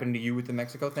sort of what happened to you with the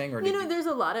Mexico thing? Or There's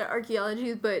a lot of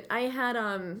archaeology, but I had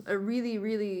a really,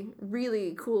 really,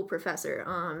 really cool professor,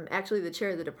 actually the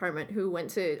chair of the department, who went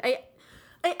to...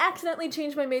 I accidentally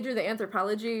changed my major to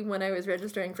anthropology when I was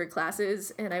registering for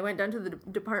classes, and I went down to the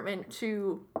department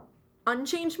to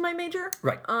unchange my major.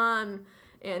 Right.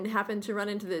 And happened to run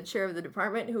into the chair of the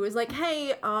department, who was like,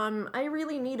 hey, I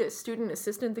really need a student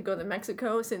assistant to go to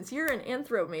Mexico. Since you're an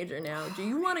anthro major now, do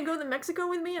you want to go to Mexico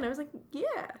with me? And I was like,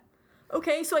 yeah.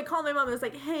 Okay, so I called my mom and I was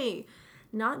like, hey,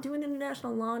 not doing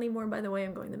international law anymore, by the way,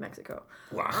 I'm going to Mexico.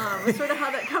 Wow. That's sort of how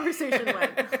that conversation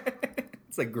went.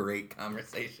 It's a great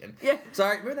conversation. Yeah.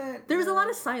 Sorry, remember that? There was a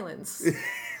lot of silence.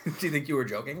 Do you think you were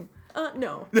joking?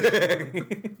 No.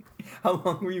 How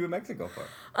long were you in Mexico for?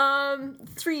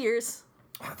 3 years.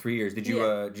 3 years. Did you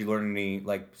did you learn any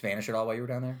Spanish at all while you were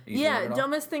down there? Yeah,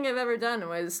 dumbest thing I've ever done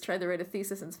was try to write a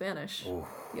thesis in Spanish. Ooh.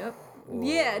 Yep. Oh,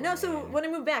 yeah, no, so when I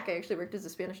moved back, I actually worked as a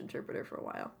Spanish interpreter for a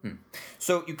while.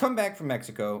 So you come back from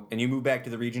Mexico and you move back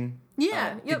to the region?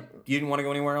 Yeah, yep. You didn't want to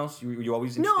go anywhere else? You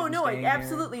always interested in No, I staying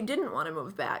absolutely didn't want to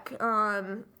move back.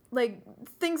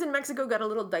 Things in Mexico got a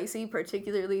little dicey,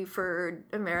 particularly for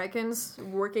Americans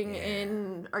working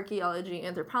in archaeology,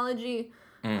 anthropology.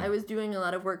 I was doing a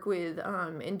lot of work with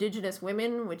indigenous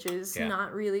women, which is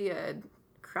not really a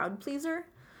crowd pleaser.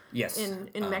 Yes.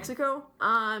 In Mexico.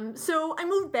 So I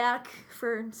moved back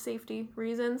for safety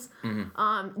reasons.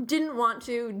 Didn't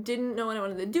know what I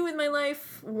wanted to do with my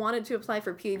life, wanted to apply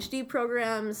for PhD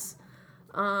programs,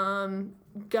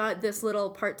 got this little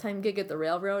part-time gig at the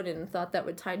railroad and thought that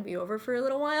would tide me over for a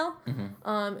little while,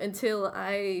 until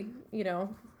I,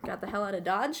 got the hell out of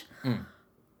Dodge.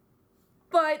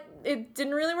 But it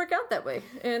didn't really work out that way,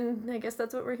 and I guess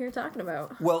that's what we're here talking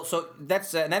about. Well, so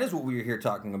that is what we were here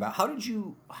talking about. How did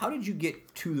you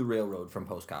get to the railroad from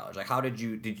post college? Like, how did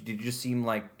you just seem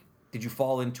like, did you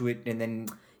fall into it and then?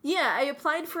 Yeah, I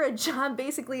applied for a job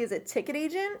basically as a ticket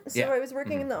agent. So Yeah. I was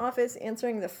working in the office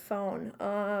answering the phone.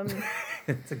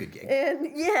 It's a good gig. And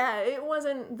yeah, it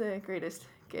wasn't the greatest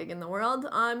gig in the world.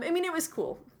 I mean, it was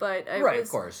cool, but Of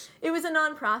course. It was a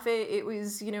nonprofit. It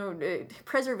was,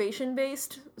 preservation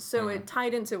based, so it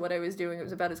tied into what I was doing. It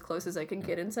was about as close as I could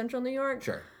get in Central New York.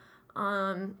 Sure.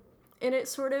 And it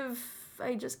sort of,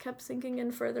 I just kept sinking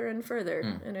in further and further,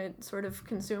 and it sort of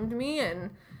consumed me. And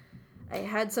I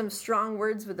had some strong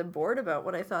words with the board about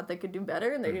what I thought they could do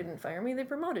better, and they didn't fire me. They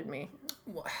promoted me.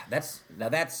 Well, that's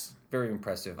very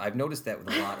impressive. I've noticed that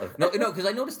with a lot of because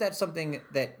I noticed that's something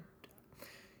that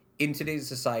in today's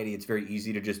society it's very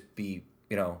easy to just be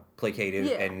placated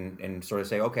and sort of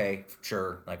say, okay,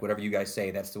 sure, like whatever you guys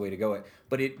say, that's the way to go.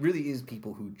 But it really is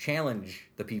people who challenge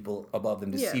the people above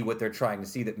them to see what they're trying to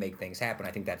see that make things happen.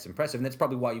 I think that's impressive, and that's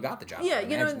probably why you got the job. Yeah,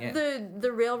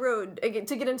 the railroad,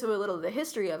 to get into a little of the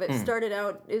history of it, started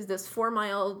out as this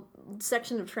 4-mile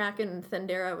section of track in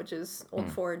Thendera, which is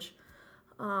Old Forge.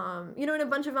 And a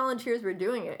bunch of volunteers were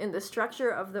doing it, and the structure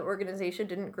of the organization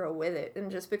didn't grow with it. And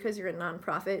just because you're a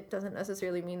nonprofit doesn't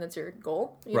necessarily mean that's your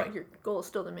goal. Your goal is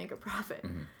still to make a profit.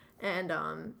 And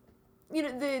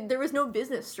there was no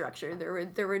business structure.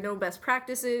 There were no best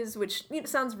practices, which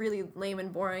sounds really lame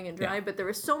and boring and dry, but there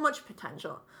was so much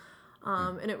potential.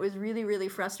 And it was really, really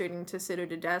frustrating to sit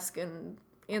at a desk and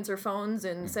answer phones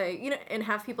and say, and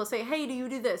have people say, hey, do you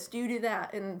do this? Do you do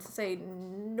that? And say,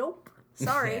 nope,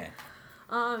 sorry.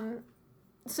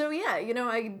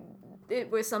 It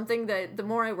was something that the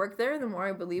more I worked there, the more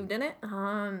I believed in it,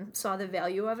 saw the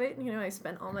value of it. I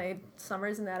spent all my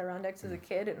summers in the Adirondacks as a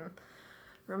kid and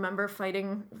remember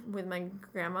fighting with my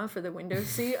grandma for the window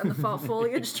seat on the fall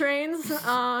foliage trains.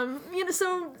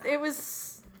 So it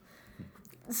was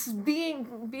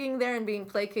being there and being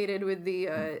placated with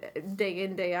the day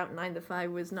in, day out 9 to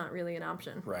 5 was not really an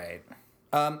option. Right.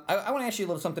 I want to ask you a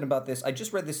little something about this. I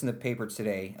just read this in the paper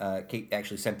today. Kate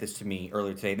actually sent this to me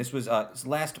earlier today. This was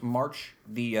last March.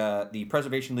 The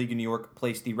Preservation League in New York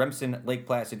placed the Remsen Lake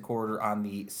Placid corridor on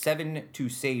the 7 to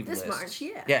Save list. This March,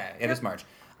 yeah. Yeah, this March.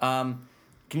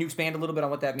 Can you expand a little bit on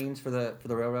what that means for the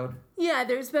railroad? Yeah,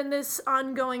 there's been this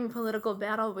ongoing political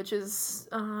battle, which is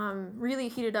really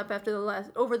heated up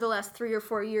over the last 3 or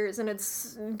 4 years, and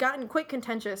it's gotten quite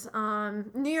contentious.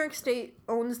 New York State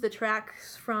owns the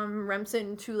tracks from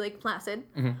Remsen to Lake Placid.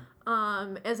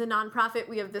 As a nonprofit,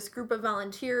 we have this group of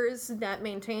volunteers that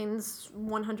maintains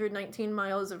 119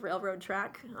 miles of railroad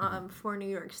track for New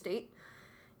York State,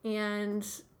 and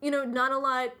not a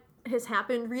lot has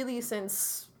happened really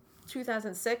since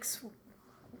 2006,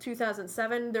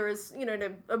 2007, there was,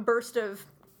 a burst of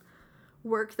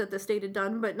work that the state had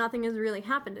done, but nothing has really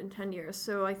happened in 10 years.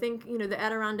 So I think, the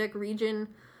Adirondack region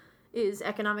is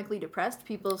economically depressed.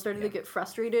 People started to get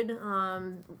frustrated,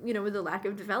 with the lack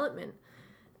of development.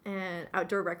 And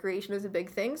outdoor recreation is a big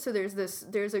thing. So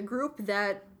there's a group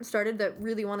that started that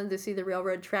really wanted to see the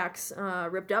railroad tracks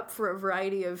ripped up for a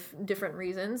variety of different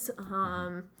reasons.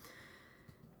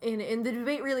 And the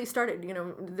debate really started,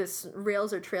 this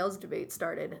rails or trails debate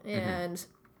started. And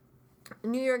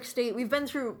New York State, we've been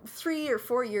through 3 or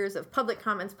 4 years of public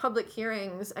comments, public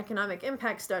hearings, economic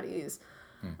impact studies,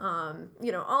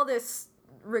 all this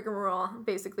rigmarole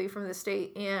basically from the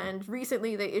state. And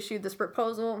recently they issued this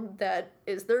proposal that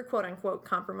is their quote-unquote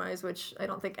compromise, which I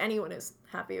don't think anyone is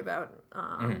happy about,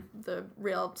 the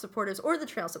rail supporters or the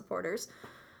trail supporters,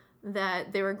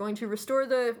 that they were going to restore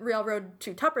the railroad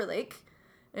to Tupper Lake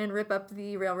and rip up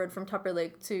the railroad from Tupper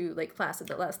Lake to Lake Placid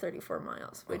that lasts 34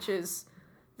 miles, which is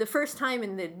the first time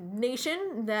in the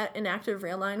nation that an active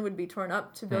rail line would be torn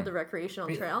up to build a recreational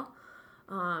trail.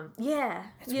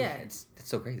 That's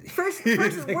so crazy. First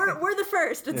we're the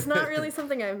first. It's not really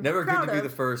something I'm never proud good to be of. the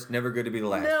first, never good to be the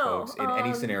last, folks, in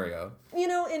any scenario.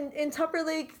 In Tupper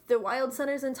Lake, the Wild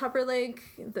Centers in Tupper Lake,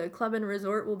 the club and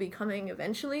resort will be coming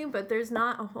eventually, but there's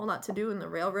not a whole lot to do in the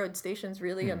railroad stations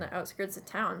really on the outskirts of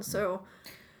town. So,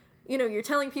 you're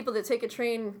telling people to take a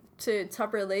train to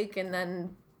Tupper Lake and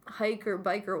then hike or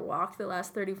bike or walk the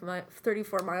last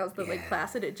 34 miles to Lake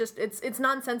Placid. It's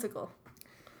nonsensical.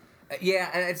 Yeah,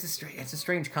 and it's a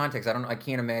strange context. I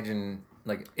can't imagine,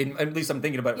 at least I'm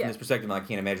thinking about it from this perspective. I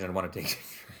can't imagine I'd want to take.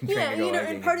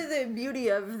 And part of the beauty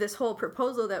of this whole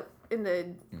proposal that in the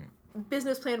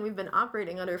business plan we've been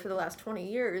operating under for the last 20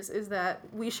 years is that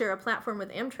we share a platform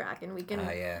with Amtrak, and we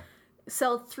can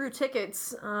sell through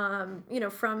tickets,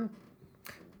 from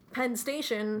Penn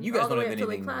Station You guys all the don't way have up to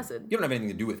Lake anything. Placid. You don't have anything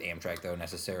to do with Amtrak though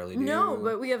necessarily. Do No, you?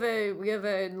 but we have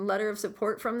a letter of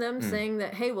support from them saying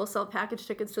that, hey, we'll sell package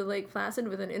tickets to Lake Placid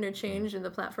with an interchange in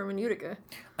the platform in Utica.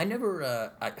 I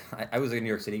never. I was a New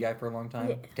York City guy for a long time.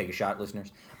 Yeah. Take a shot,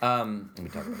 listeners. We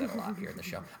talk about that a lot here in the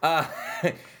show.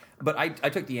 But I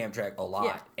took the Amtrak a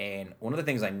lot, and one of the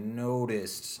things I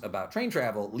noticed about train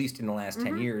travel, at least in the last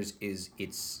 10 years, is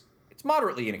it's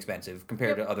moderately inexpensive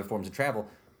compared to other forms of travel.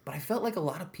 But I felt like a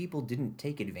lot of people didn't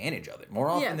take advantage of it. More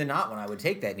often than not, when I would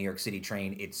take that New York City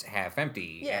train, it's half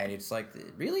empty. Yeah. And it's like,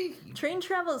 really? Train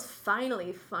travel is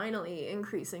finally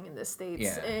increasing in the States.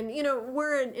 Yeah. And,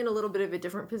 we're in a little bit of a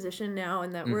different position now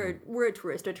in that we're a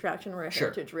tourist attraction. We're a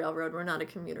heritage railroad. We're not a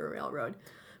commuter railroad.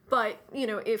 But,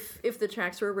 if the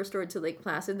tracks were restored to Lake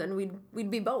Placid, then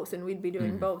we'd be both, and we'd be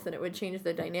doing both, and it would change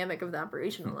the dynamic of the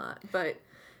operation a lot. But,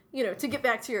 to get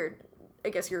back to your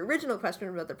original question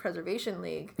about the Preservation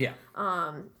League. Yeah.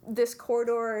 This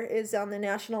corridor is on the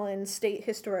National and State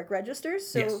Historic Registers,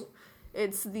 so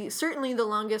it's certainly the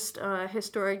longest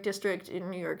historic district in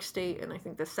New York State, and I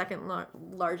think the second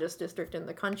largest district in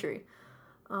the country.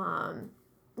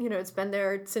 It's been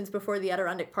there since before the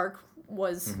Adirondack Park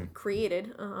was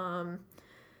created. So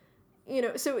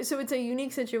it's a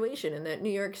unique situation in that New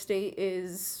York State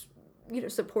is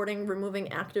supporting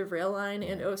removing active rail line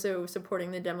and also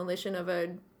supporting the demolition of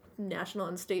a national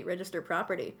and state register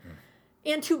property.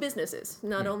 And two businesses,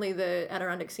 not only the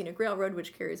Adirondack Scenic Railroad,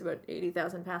 which carries about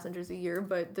 80,000 passengers a year,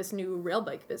 but this new rail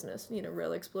bike business,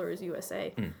 Rail Explorers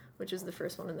USA, which is the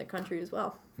first one in the country as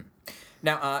well.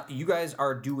 Now, you guys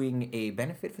are doing a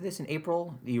benefit for this in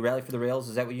April, the Rally for the Rails.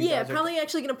 Is that what you guys are? Yeah, probably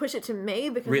actually going to push it to May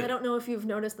because Really? I don't know if you've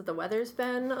noticed that the weather's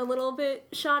been a little bit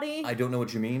shoddy. I don't know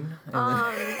what you mean.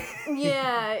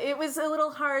 Yeah, it was a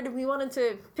little hard. We wanted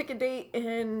to pick a date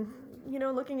and,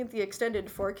 looking at the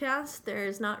extended forecast,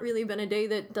 there's not really been a day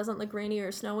that doesn't look rainy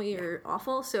or snowy or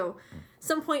awful. So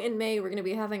some point in May, we're going to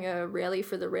be having a Rally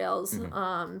for the Rails.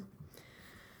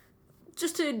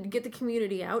 Just to get the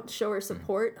community out, show our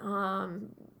support. I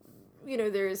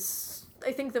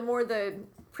think the more the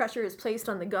pressure is placed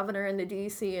on the governor and the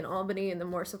DEC in Albany and the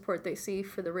more support they see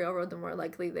for the railroad, the more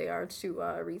likely they are to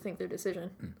rethink their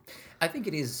decision. I think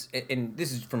it is, and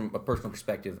this is from a personal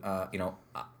perspective. I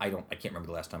can't remember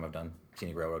the last time I've done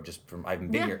Scenic Railroad. I haven't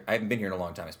been here in a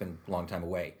long time. I spent a long time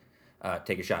away.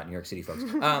 Take a shot, New York City folks.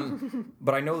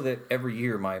 But I know that every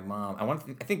year my mom,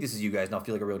 I think this is you guys, and I'll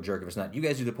feel like a real jerk if it's not. You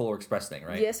guys do the Polar Express thing,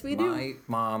 right? Yes, we do. My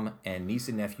mom and niece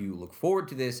and nephew look forward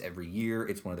to this every year.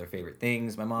 It's one of their favorite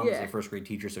things. My mom is a first grade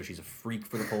teacher, so she's a freak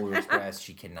for the Polar Express.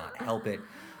 She cannot help it.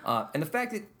 And the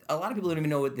fact that a lot of people don't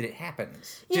even know that it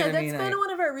happens. Do you know what I mean? Been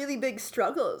one of our really big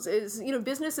struggles is,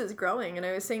 business is growing. And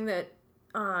I was saying that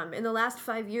in the last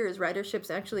 5 years,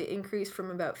 riderships actually increased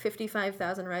from about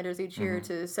 55,000 riders each year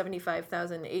to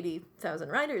 75,000, 80,000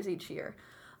 riders each year.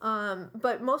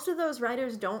 But most of those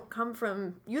riders don't come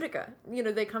from Utica.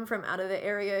 They come from out of the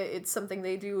area. It's something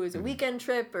they do as a weekend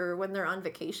trip or when they're on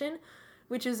vacation,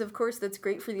 which is, of course, that's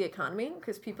great for the economy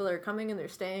because people are coming and they're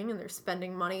staying and they're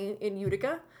spending money in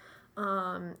Utica.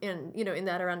 And, in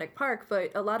the Adirondack Park.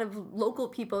 But a lot of local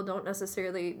people don't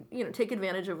necessarily, take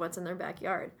advantage of what's in their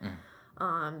backyard.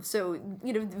 So,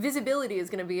 visibility is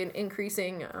going to be an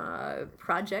increasing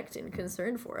project and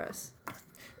concern for us.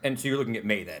 And so you're looking at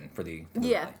May then for the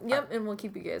Yeah, rally. yep, and we'll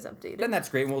keep you guys updated. Then that's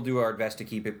great, and we'll do our best to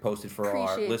keep it posted for all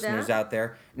our Appreciate listeners that. out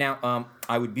there. Now,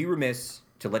 I would be remiss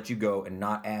to let you go and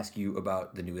not ask you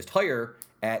about the newest hire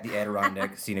at the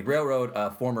Adirondack Scenic Railroad, a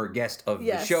former guest of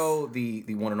the show,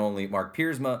 the one and only Mark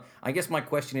Piersma. I guess my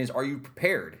question is, are you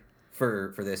prepared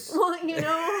for this? Well,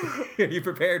 Are you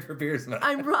prepared for Piersma?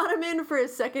 I brought him in for a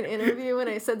second interview and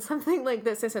I said something like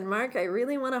this. I said, Mark, I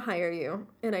really want to hire you,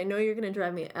 and I know you're going to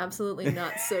drive me absolutely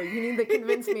nuts, so you need to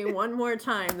convince me one more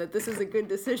time that this is a good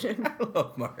decision. I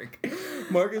love Mark.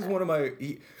 Mark is one of my...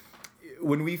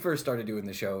 when we first started doing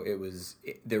the show,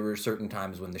 there were certain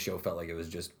times when the show felt like it was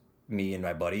just me and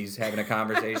my buddies having a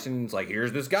conversation. It's like,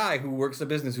 here's this guy who works a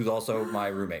business who's also my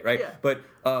roommate, right? Yeah. But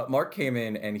Mark came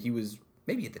in, and he was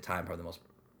maybe at the time probably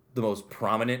the most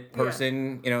prominent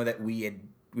person that we had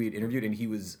interviewed, and he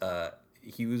was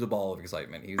a ball of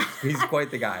excitement. He's quite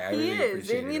the guy. I really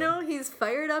appreciate and him. He's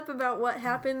fired up about what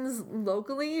happens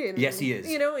locally, and yes, he is.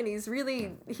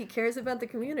 And he cares about the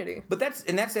community. But that's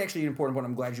actually an important point.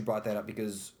 I'm glad you brought that up,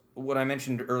 because what I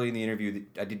mentioned early in the interview,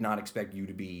 that I did not expect you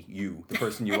to be the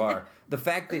person you are. The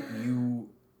fact that you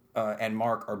and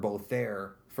Mark are both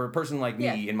there, for a person like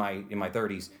me in my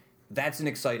 30s, that's an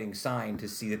exciting sign to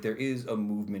see that there is a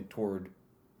movement toward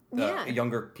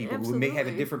younger people who may have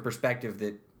a different perspective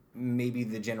that maybe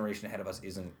the generation ahead of us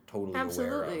isn't totally aware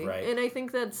Absolutely. of, right? And I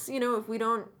think that's, if we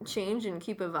don't change and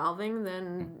keep evolving,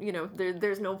 then,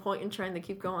 there's no point in trying to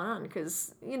keep going on,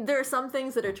 because there are some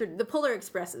things that are, the Polar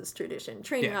Express is tradition.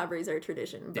 Train robberies are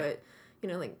tradition, but,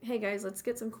 like, hey guys, let's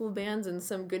get some cool bands and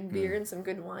some good beer and some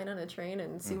good wine on a train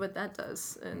and see what that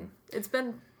does. And it's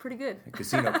been pretty good.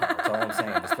 Casino card, that's all I'm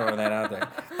saying. Just throwing that out there.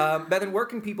 Bethan, where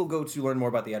can people go to learn more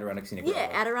about the Adirondack Scenic Railroad?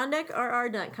 Yeah,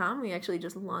 AdirondackRR.com. We actually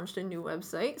just launched a new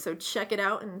website, so check it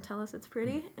out and tell us it's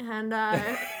pretty. And our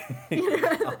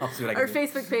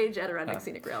Facebook page, Adirondack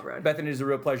Scenic Railroad. Bethan, it is a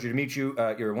real pleasure to meet you.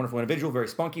 You're a wonderful individual, very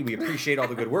spunky. We appreciate all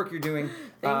the good work you're doing.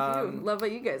 Thank you. Love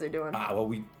what you guys are doing.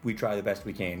 Well, we try the best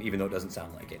we can, even though it doesn't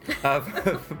sound like it.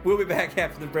 We'll be back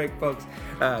after the break, folks.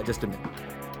 Just a minute.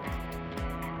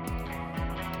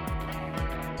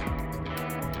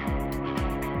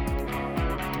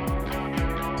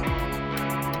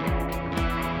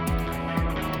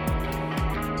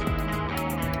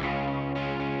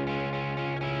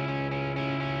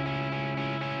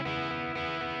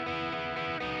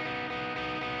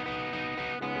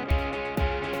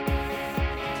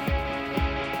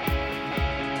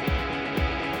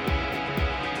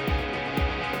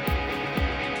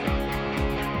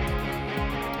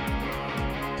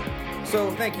 So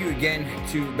thank you again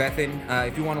to Bethan.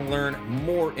 If you want to learn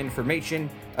more information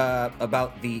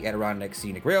about the Adirondack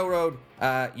Scenic Railroad,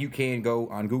 you can go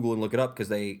on Google and look it up, because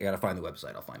they got to find the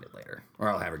website. I'll find it later, or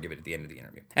I'll have her give it at the end of the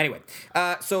interview. Anyway,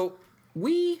 so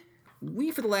we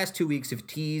for the last 2 weeks have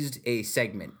teased a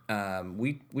segment.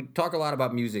 We talk a lot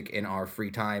about music in our free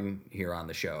time here on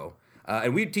the show.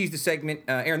 And we teased the segment.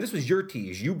 Aaron, this was your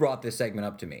tease. You brought this segment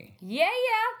up to me. Yeah.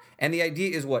 And the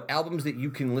idea is what? Albums that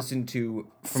you can listen to...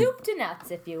 Soup to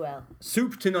nuts, if you will.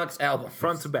 Soup to nuts albums.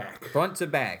 Front to back. Front to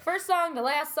back. First song to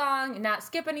last song, and not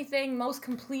skip anything. Most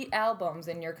complete albums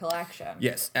in your collection.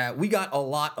 Yes. We got a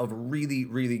lot of really,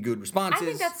 really good responses. I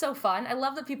think that's so fun. I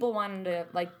love that people wanted to,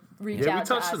 reach out to us. Yeah, we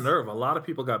touched the nerve. A lot of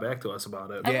people got back to us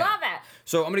about it. I love it.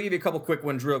 So I'm going to give you a couple quick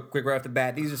ones real quick right off the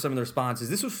bat. These are some of the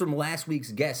responses. This was from last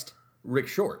week's guest, Rick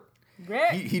Short.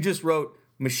 Rick. He just wrote,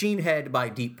 Machine Head by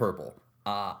Deep Purple.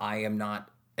 I am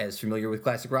not as familiar with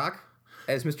classic rock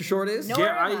as Mr. Short is. No.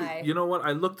 You know what?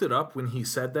 I looked it up when he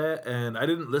said that, and I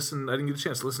didn't get a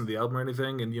chance to listen to the album or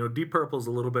anything. And Deep Purple's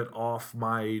a little bit off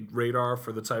my radar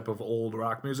for the type of old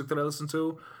rock music that I listen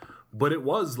to, but it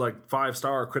was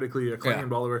 5-star, critically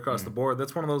acclaimed all the way across the board.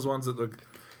 That's one of those ones that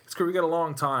it's good. We got a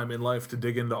long time in life to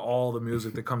dig into all the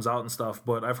music that comes out and stuff,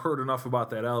 but I've heard enough about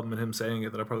that album and him saying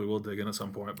it that I probably will dig in at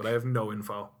some point. But I have no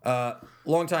info.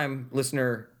 Longtime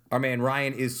listener. Our man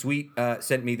Ryan is sweet.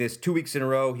 Sent me this 2 weeks in a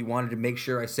row. He wanted to make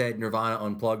sure I said Nirvana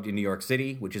Unplugged in New York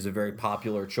City, which is a very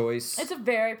popular choice. It's a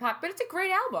very but it's a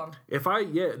great album. If I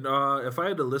had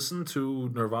to listen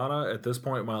to Nirvana at this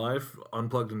point in my life,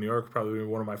 Unplugged in New York would probably be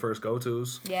one of my first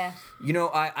go-tos. Yeah.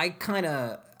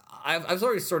 I've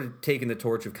already sort of taken the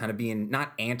torch of kind of being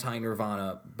not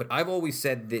anti-Nirvana, but I've always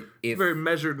said that if... Very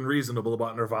measured and reasonable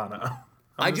about Nirvana.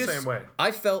 I'm the same way.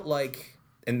 I felt like,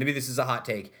 and maybe this is a hot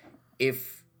take,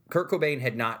 if Kurt Cobain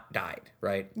had not died,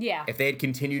 right? Yeah. If they had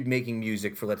continued making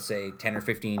music for, let's say, 10 or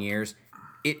 15 years,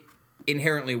 it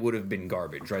inherently would have been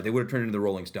garbage, right? They would have turned into the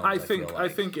Rolling Stones, I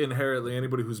think inherently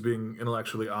anybody who's being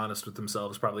intellectually honest with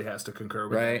themselves probably has to concur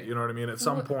with it. You know what I mean? At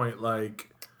some point,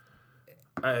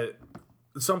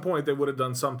 at some point they would have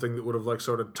done something that would have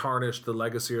sort of tarnished the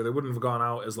legacy, or they wouldn't have gone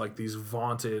out as these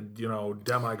vaunted,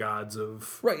 demigods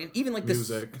of even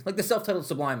music. Like the self-titled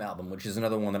Sublime album, which is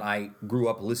another one that I grew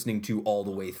up listening to all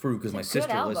the way through because my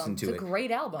sister listened to it. It's a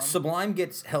great album. Sublime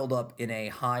gets held up in a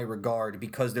high regard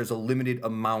because there's a limited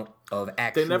amount of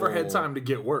actual... They never had time to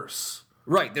get worse.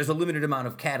 Right, there's a limited amount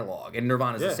of catalog, and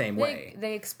Nirvana's the same way.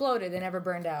 They exploded, they never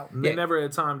burned out. They never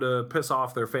had time to piss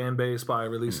off their fan base by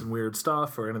releasing weird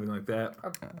stuff or anything like that.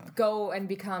 Or go and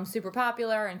become super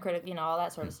popular and all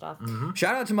that sort of stuff. Mm-hmm.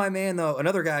 Shout out to my man, though,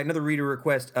 another reader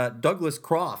request, Douglas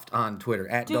Croft on Twitter,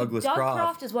 @Douglas Croft. Doug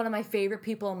Croft is one of my favorite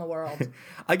people in the world.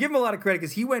 I give him a lot of credit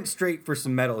because he went straight for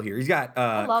some metal here. He's got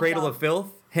Cradle of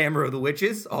Filth, Hammer of the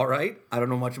Witches, all right. I don't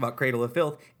know much about Cradle of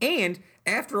Filth. And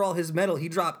after all his metal, he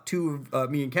dropped two of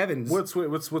me and Kevin's. What's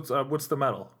the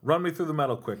metal? Run me through the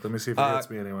metal quick. Let me see if it hits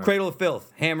me anyway. Cradle of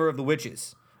Filth, Hammer of the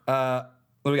Witches. What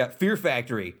do we got? Fear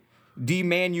Factory,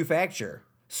 Demanufacture,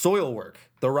 Soilwork,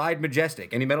 The Ride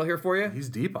Majestic. Any metal here for you? He's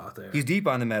deep out there. He's deep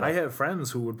on the metal. I have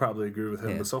friends who would probably agree with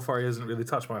him, but so far he hasn't really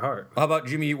touched my heart. How about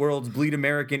Jimmy Eat World's Bleed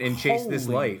American and Chase This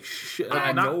Holy Light? shit. Out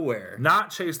of nowhere.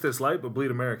 Not Chase This Light, but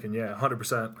Bleed American, yeah,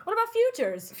 100%. What about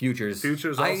Futures? Futures.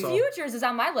 Futures also. Futures is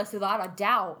on my list without a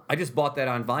doubt. I just bought that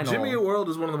on vinyl. Jimmy Eat World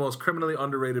is one of the most criminally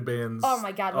underrated bands Oh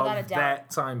my God, without of a doubt. that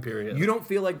time period. You don't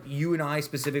feel like you and I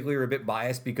specifically are a bit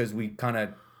biased because we kind of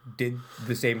did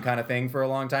the same kind of thing for a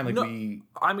long time? Like No, we...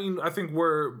 I mean, I think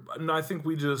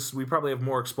we probably have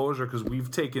more exposure because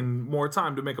we've taken more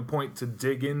time to make a point to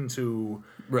dig into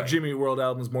Right. Jimmy Eat World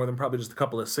albums more than probably just a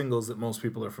couple of singles that most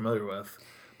people are familiar with.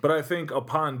 But I think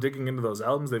upon digging into those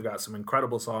albums, they've got some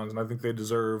incredible songs, and I think they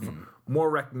deserve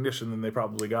more recognition than they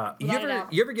probably got.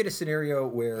 You ever get a scenario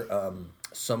where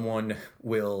someone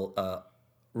will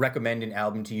recommend an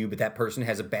album to you, but that person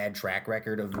has a bad track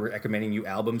record of recommending you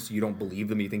albums, so you don't believe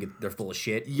them, you think they're full of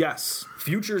shit? Yes.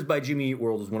 Futures by Jimmy Eat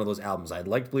World is one of those albums. I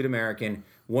liked Bleed American.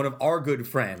 One of our good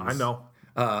friends... I know.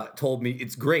 Told me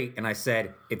it's great, and I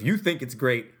said, if you think it's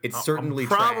great, it's certainly I'm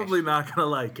probably trash. not going to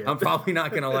like it. I'm probably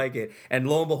not going to like it. And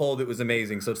lo and behold, it was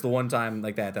amazing. So it's the one time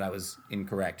like that I was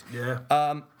incorrect. Yeah.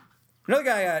 Another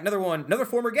guy, another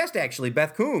former guest actually,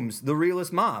 Beth Coombs, The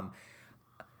Realist Mom.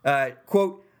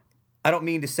 Quote, I don't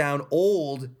mean to sound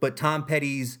old, but Tom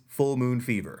Petty's Full Moon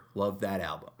Fever. Love that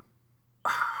album.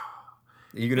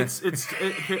 You gonna?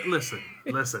 Listen.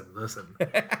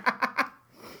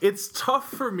 It's tough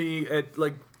for me at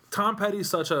like Tom Petty's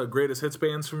such a greatest hits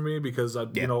bands for me because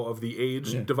you know of the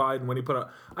age divide and when he put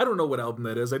out. I don't know what album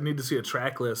that is. I'd need to see a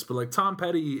track list, but like Tom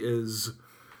Petty is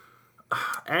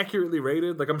accurately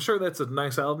rated. Like I'm sure that's a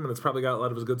nice album and it's probably got a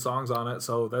lot of his good songs on it,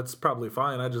 so that's probably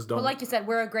fine. I just don't. But like you said,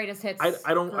 we're a greatest hits.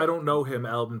 I don't know him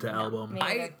album to album.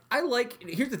 I like.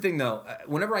 Here's the thing though.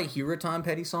 Whenever I hear a Tom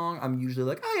Petty song, I'm usually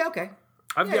like, oh yeah, okay.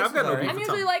 I've got no beef I'm with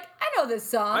usually Tom. like, I know this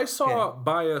song. I saw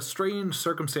by a strange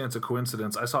circumstance of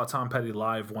coincidence, I saw Tom Petty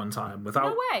live one time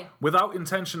without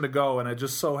intention to go, and it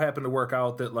just so happened to work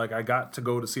out that like I got to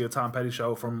go to see a Tom Petty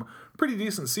show from pretty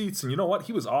decent seats, and you know what?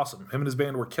 He was awesome. Him and his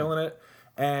band were killing it.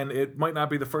 And it might not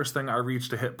be the first thing I reach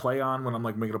to hit play on when I'm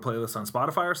like making a playlist on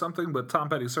Spotify or something, but Tom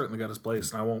Petty certainly got his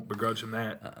place, and I won't begrudge him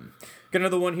that. Got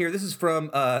another one here. This is from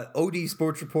OD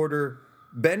sports reporter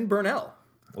Ben Burnell.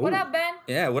 What up, Ben?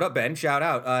 Yeah, what up, Ben? Shout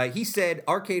out. He said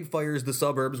Arcade Fire's The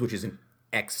Suburbs, which is an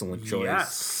excellent choice.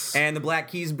 Yes. And the Black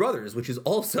Keys Brothers, which is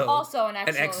also an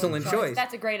excellent choice.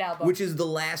 That's a great album. Which is the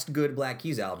last good Black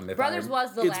Keys album. Brothers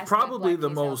was the last. It's probably good the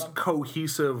Black Keys most album.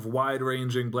 cohesive,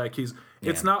 wide-ranging Black Keys.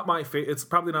 It's Yeah. not my It's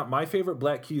probably not my favorite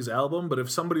Black Keys album, but if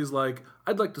somebody's like,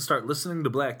 I'd like to start listening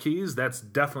to Black Keys, that's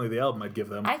definitely the album I'd give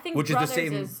them. I think Which is the Brothers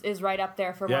same- is right up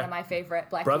there for one of my favorite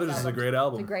Black Brothers Keys is a albums. great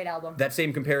album. It's a great album. That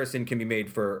same comparison can be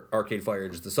made for Arcade Fire,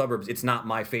 just The Suburbs. It's not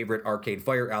my favorite Arcade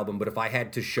Fire album, but if I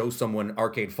had to show someone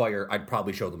Arcade Fire, I'd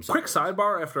probably show them Quick Suburbs.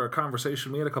 sidebar, after a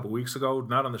conversation we had a couple weeks ago,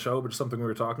 not on the show, but just something we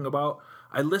were talking about,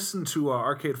 I listened to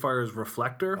Arcade Fire's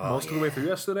Reflector most of the way through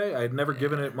yesterday. I had never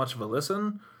given it much of a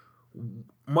listen.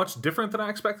 Much different than I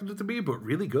expected it to be, but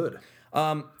really good.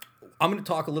 I'm going to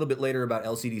talk a little bit later about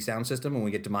LCD Sound System when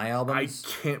we get to my I albums.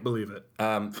 can't believe it.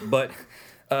 But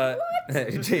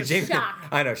James, Shock.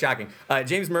 I know, shocking.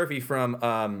 James Murphy from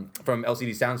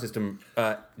LCD Sound System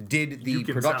did the You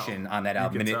can production tell. on that You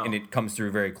album, can tell. and it comes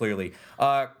through very clearly.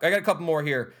 I got a couple more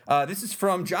here. This is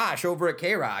from Josh over at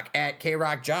K-Rock, at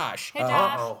K-Rock Josh. Hey,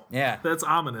 Josh. Uh-oh. Yeah. That's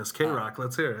ominous. K-Rock,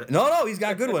 let's hear it. No, he's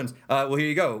got good ones. Well, here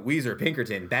you go. Weezer,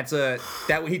 Pinkerton.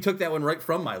 He took that one right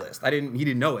from my list. He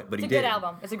didn't know it, but he It's a did. good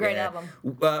album. It's a great album.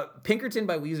 Pinkerton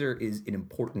by Weezer is an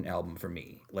important album for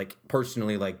me. Like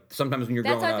personally, like sometimes when you're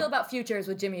That's growing how I feel up. about Futures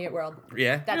with Jimmy Eat World.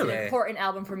 Yeah? That's Really? an important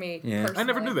album for me. Yeah. Personally. I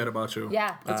never knew that about you.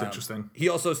 Yeah. That's interesting. He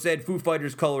also said Foo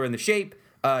Fighters' Color and the Shape,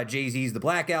 Jay-Z's The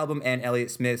Black Album, and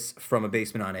Elliott Smith's From a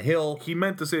Basement on a Hill. He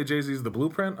meant to say Jay-Z's The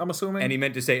Blueprint, I'm assuming? And he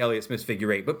meant to say Elliott Smith's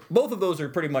Figure Eight. But both of those are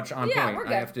pretty much on Yeah, point. we're I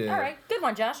good. have to... All right. Good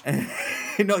one, Josh.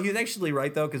 No, he was actually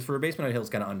right, though, because For a Basement on a Hill is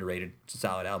kind of underrated. It's a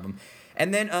solid album.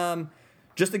 And then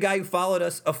just a guy who followed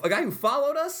us. A guy who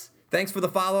followed us. Thanks for the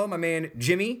follow, my man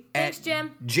Jimmy. Thanks, at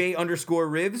Jim.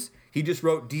 J_Rivs. He just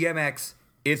wrote DMX,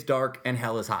 It's Dark, and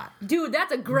Hell is Hot. Dude,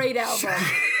 that's a great album.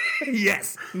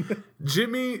 Yes.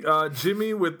 Jimmy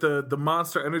with the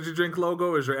Monster Energy Drink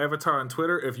logo is your avatar on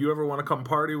Twitter. If you ever want to come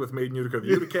party with Made in Utica the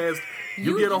Uticast,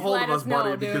 you get a just hold let of us, us know,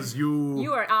 buddy, dude. because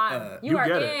you are on. You are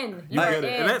get in. it. You are get in.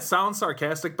 it. And that sounds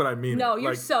sarcastic, but I mean No, it.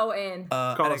 you're Like, so in.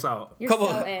 call us out. You're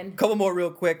so in. Couple more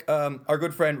real quick. Our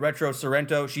good friend Retro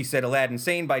Sorrento, she said Aladdin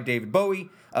Sane by David Bowie,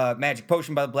 Magic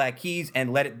Potion by the Black Keys,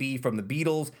 and Let It Be from the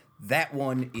Beatles. That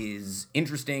one is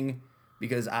interesting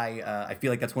because I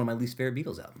feel like that's one of my least favorite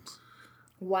Beatles albums.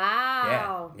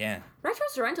 Wow. Yeah. Retro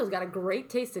Sorrento's got a great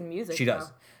taste in music. She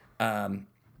does.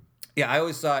 Yeah, I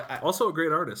always thought... Also a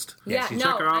great artist. Yeah, she's-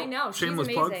 no, Check her out. I know. Shameless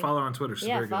She's plug. amazing. Follow her on Twitter. She's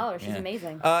Yeah, very good. follow her. She's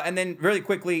amazing. and then really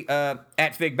quickly,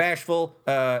 at Fig Bashful,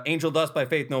 Angel Dust by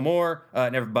Faith No More,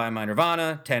 Never by My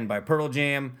Nirvana, 10 by Pearl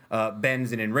Jam,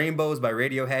 Bends and in Rainbows by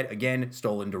Radiohead, again,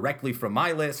 stolen directly from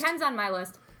my list. 10's on my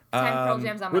list. 10 Pearl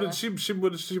Jam's on my What did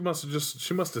list.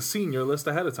 she must have seen your list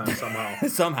ahead of time somehow.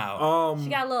 Somehow. She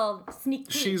got a little sneak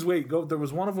peek. There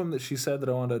was one of them that she said that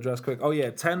I wanted to address quick. Oh yeah,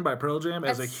 10 by Pearl Jam.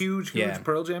 As a That's- huge Yeah.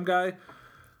 Pearl Jam guy,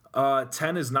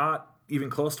 10 is not even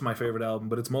close to my favorite album,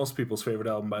 but it's most people's favorite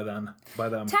album by them. 10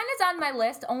 is on my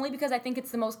list only because I think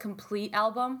it's the most complete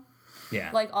album, Yeah.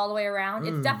 like all the way around.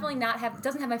 It's definitely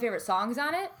doesn't have my favorite songs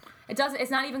on it.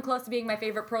 It's not even close to being my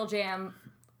favorite Pearl Jam,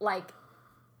 like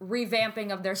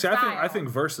revamping of their See, style. I think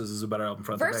Versus is a better album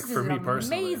front to back Versus for is me an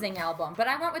personally. amazing album, but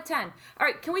I went with 10. All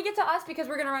right, can we get to us because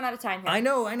we're gonna run out of time here? I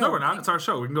know. No, we're not. It's our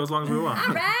show. We can go as long as we want.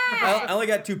 All right. I only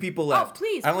got 2 people left.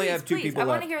 please, I only please, have 2 please. people I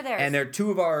left. wanna hear theirs. And they're 2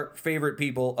 of our favorite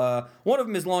people. One of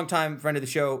them is longtime friend of the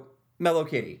show, Mellow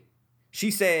Kitty.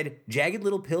 She said, Jagged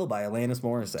Little Pill by Alanis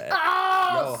Morissette. Oh,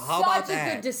 Yo, how about such a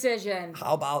that? good decision.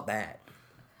 How about that?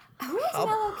 Who is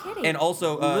Mellow Kitty? And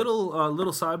also,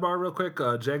 Little sidebar real quick,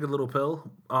 Jagged Little Pill.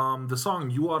 The song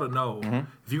You Ought to Know. Mm-hmm.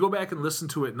 If you go back and listen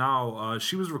to it now,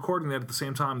 she was recording that at the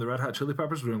same time the Red Hot Chili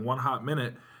Peppers were doing One Hot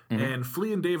Minute. Mm-hmm. And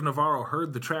Flea and Dave Navarro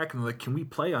heard the track and they're like, can we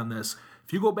play on this?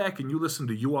 If you go back and you listen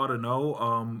to You Ought to Know,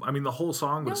 I mean the whole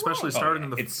song, but especially way. starting Oh,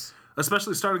 yeah. in the It's-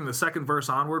 especially starting the second verse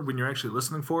onward when you're actually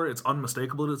listening for it, it's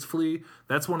unmistakable that it's Flea.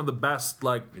 That's one of the best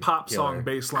like pop song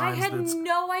bass lines. I had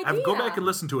no idea. Go back and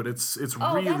listen to it. It's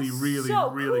Oh, really, that's really,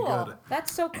 so really cool. good.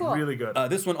 That's so cool. Really good.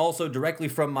 this one also directly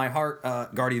from my heart,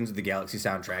 Guardians of the Galaxy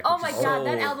soundtrack. Oh which my is god,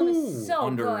 that album is so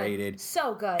underrated. good.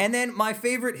 So good. And then my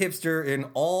favorite hipster in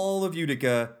all of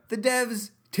Utica, the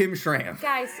Devs, Tim Schramm.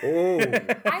 guys, Oh.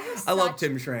 I love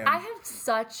Tim Schramm. I have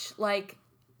such like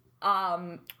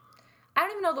I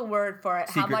don't even know the word for it.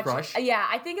 how Secret much? crush? Yeah,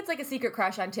 I think it's like a secret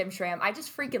crush on Tim Schramm. I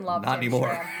just freaking love Not Tim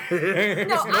anymore. Schramm.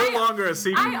 No, No longer a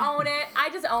secret. I own it. I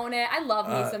just own it. I love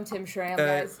me some Tim Schramm,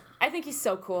 guys. I think he's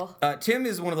so cool. Tim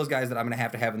is one of those guys that I'm going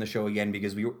to have in the show again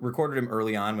because we recorded him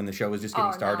early on when the show was just getting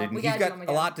Oh, no. started. We And he's gotta do got him a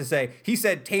again. lot to say. He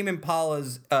said Tame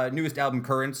Impala's newest album,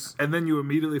 Currents, And then you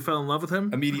immediately fell in love with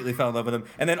him? immediately fell in love with him.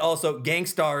 And then also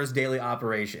Gangstar's Daily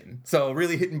Operation. So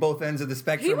really hitting both ends of the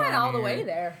spectrum. He went on all the here. way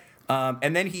there.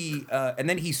 And then he Not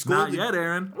scolded. yet,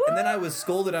 Aaron. And then I was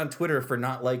scolded on Twitter for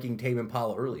not liking Tame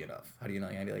Impala early enough. How do you know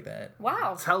Andy like that?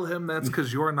 Wow. Tell him that's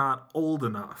because you're not old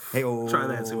enough. Hey, Try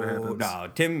that, see what happens. No,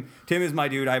 Tim is my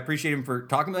dude. I appreciate him for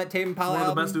talking about that Tame Impala One of the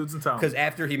album. best dudes in town. Because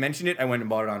after he mentioned it, I went and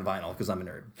bought it on vinyl because I'm a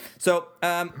nerd. So,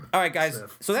 all right, guys. Sick.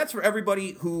 So that's for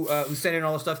everybody who sent in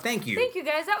all the stuff. Thank you. Thank you,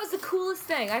 guys. That was the coolest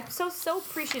thing. I'm so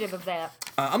appreciative of that.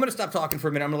 I'm gonna stop talking for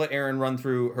a minute. I'm gonna let Erin run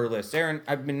through her list. Erin,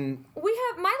 my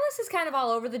My list is kind of all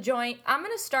over the joint. I'm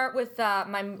gonna start with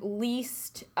my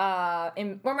least or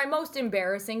my most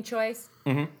embarrassing choice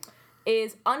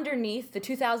is Underneath, the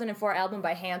 2004 album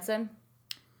by Hanson.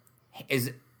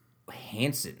 is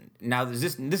Hanson. Now, this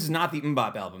is not the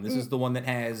Mbop album. This is the one that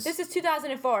has. This is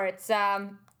 2004.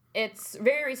 It's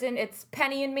very recent. It's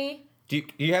Penny and Me. Do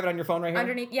you have it on your phone right here?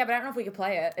 Underneath, yeah, but I don't know if we could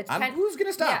play it. It's Who's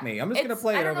gonna stop me? I'm just gonna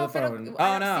play it over the phone.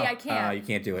 Oh no! See, I can't. You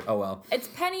can't do it. Oh well. It's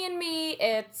Penny and Me.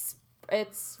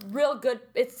 It's real good.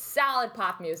 It's solid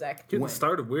pop music. Getting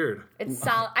started weird. It's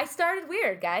solid. I started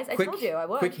weird, guys. I told you I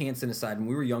would. Quick Hanson aside, when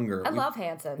we were younger, I love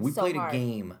Hanson We so played hard. a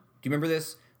game. Do you remember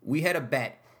this? We had a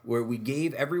bet where we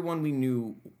gave everyone we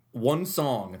knew one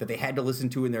song that they had to listen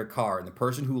to in their car, and the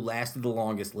person who lasted the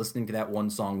longest listening to that one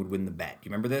song would win the bet. Do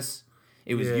you remember this?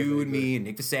 It was Yeah, you and vaguely. me and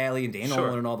Nick Vasali and Dan Sure.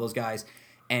 Nolan and all those guys.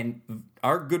 And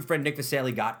our good friend Nick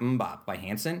Vasali got Mbop by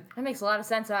Hanson That makes a lot of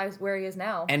sense. Where he is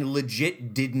now. and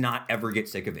legit did not ever get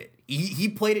sick of it. He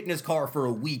played it in his car for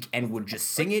a week and would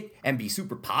just sing it and be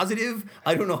super positive.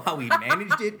 I don't know how he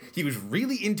managed it. He was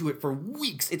really into it for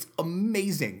weeks. It's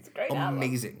amazing. great album.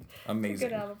 Amazing. Amazing.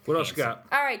 Good album. What else you got?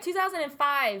 All right,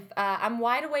 2005. I'm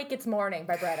Wide Awake It's Morning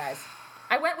by Bright Eyes.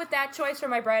 I went with that choice for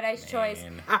my Bright Eyes choice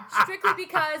strictly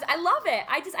because I love it.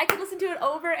 I could listen to it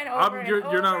over and over and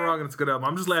over. You're not wrong, and it's a good album.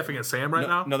 I'm just laughing at Sam right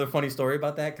now. Another funny story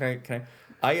about that. Can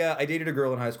I? I dated a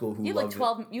girl in high school who You have like loved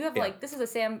 12. You have Yeah. like this is a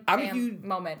Sam I'm a huge-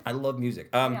 moment. I love music.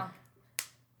 Yeah.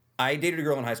 I dated a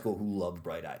girl in high school who loved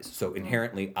Bright Eyes. So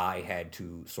inherently, I had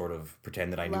to sort of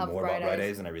pretend that I knew Love more Bright about Bright Eyes.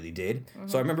 Eyes than I really did.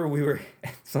 So I remember we were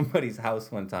at somebody's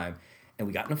house one time, and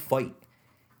we got in a fight,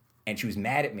 and she was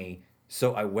mad at me.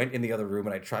 So I went in the other room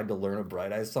and I tried to learn a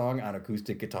Bright Eyes song on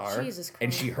acoustic guitar. Jesus Christ.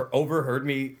 And she overheard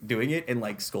me doing it and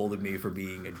like scolded me for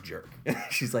being a jerk.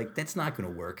 She's like, "That's not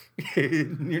going to work.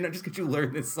 You're not just because you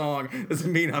learned this song doesn't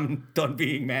mean I'm done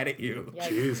being mad at you." Yikes.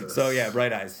 Jesus. So yeah,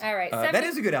 Bright Eyes. All right, that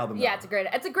is a good album. Yeah, though.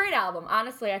 it's a great album.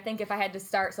 Honestly, I think if I had to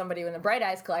start somebody with the Bright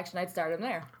Eyes collection, I'd start him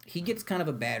there. He gets kind of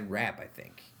a bad rap, I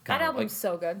think. That Kind of album's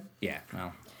so good. yeah.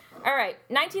 Well, All right,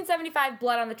 1975,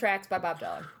 Blood on the Tracks by Bob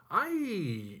Dylan.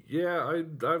 I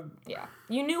Yeah.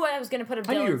 You knew I was going to put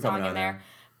a I knew you were Dylan song coming in on there, there.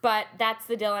 but that's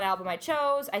the Dylan album I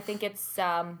chose. I think it's,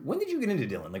 when did you get into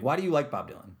Dylan? Like, why do you like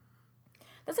Bob Dylan?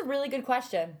 that's a really good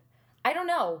question. I don't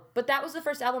know, but that was the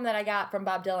first album that I got from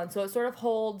Bob Dylan, so it sort of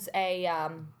holds a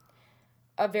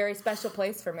very special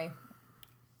place for me.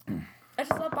 I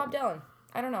just love Bob Dylan.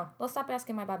 I don't know. Let's stop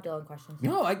asking my Bob Dylan questions.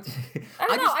 No, I I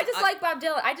don't know. I just like Bob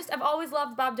Dylan. I've always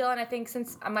loved Bob Dylan. I think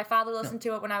since my father listened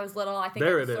to it when I was little, I think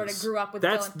there I it just sort of is. grew up with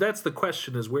that's Dylan. That's the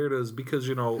question is where does because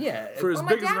Yeah. for as Well, my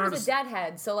big as an dad was artist a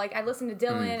Deadhead, so like I listened to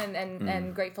Dylan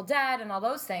and Grateful Dead and all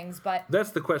those things. But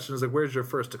that's the question is like where's your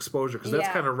first exposure because that's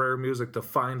Yeah. kind of rare music to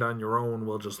find on your own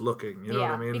while just looking. You know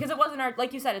what I mean? because it wasn't our,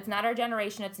 like you said, it's not our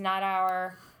generation. It's not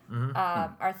our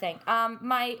our thing.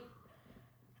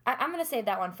 I'm going to save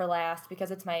that one for last because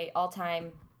it's my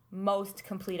all-time most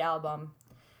complete album.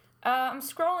 I'm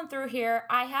scrolling through here.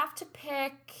 I have to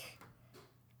pick...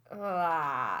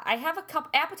 I have a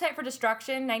couple... Appetite for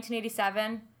Destruction,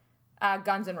 1987.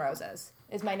 Guns N' Roses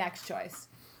is my next choice.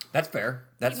 That's fair.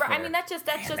 That's fair. I mean, that's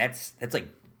like...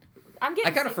 I'm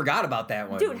getting... I kind of forgot about that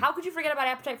one. Dude, how could you forget about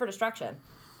Appetite for Destruction?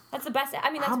 That's the best...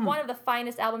 I mean, that's one of the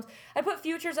finest albums. I put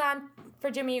Futures on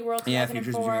for Jimmy Eat World 2004. Yeah,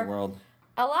 Futures of Jimmy Eat World.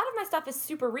 A lot of my stuff is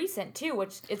super recent, too,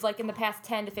 which is like in the past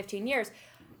 10 to 15 years.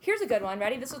 Here's a good one.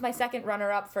 Ready? This was my second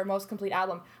runner-up for most complete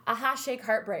album. Aha Shake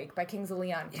Heartbreak by Kings of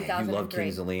Leon, 2003. You love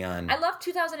Kings of Leon. I love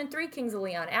 2003 Kings of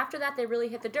Leon. After that, they really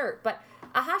hit the dirt. But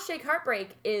Aha Shake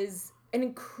Heartbreak is an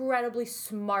incredibly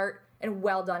smart and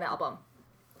well-done album.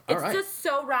 It's just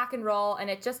so rock and roll, and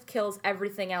it just kills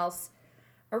everything else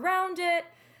around it.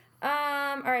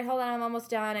 All right, hold on. I'm almost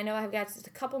done. I know I've got just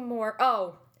a couple more.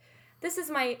 Oh, this is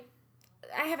my...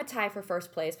 I have a tie for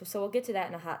first place, so we'll get to that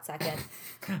in a hot second.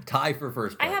 Tie for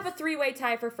first place. I have a three-way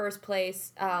tie for first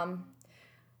place. And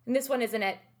this one isn't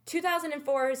it.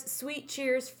 2004's Sweet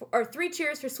Cheers, or Three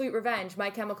Cheers for Sweet Revenge, My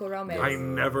Chemical Romance. I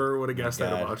never would have guessed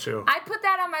that about you. I put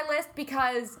that on my list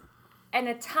because in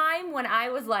a time when I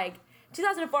was like,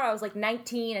 2004, I was like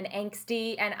 19 and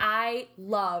angsty, and I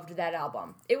loved that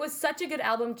album. It was such a good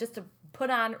album just to put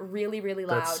on really, really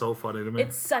loud. That's so funny to me.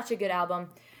 It's such a good album.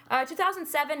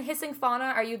 2007, Hissing Fauna,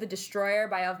 Are You the Destroyer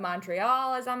by Of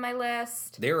Montreal is on my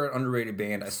list. They're an underrated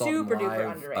band. I saw them Super live.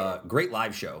 duper underrated. Great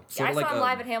live show. Yeah, I Sort of saw them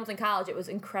live at Hamilton College. It was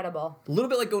incredible. a little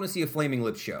bit like going to see a Flaming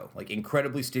Lips show. Like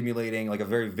incredibly stimulating, like a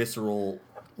very visceral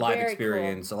live Very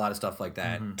experience. A lot of stuff like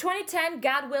that. 2010,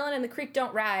 God Willin' and the Creek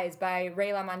Don't Rise by Ray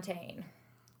LaMontagne.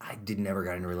 I never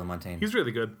got into Ray LaMontagne. He's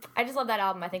really good. I just love that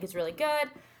album. I think it's really good.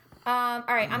 All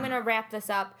right, I'm going to wrap this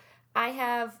up. I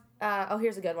have...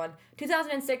 here's a good one.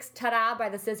 2006, Ta-Da by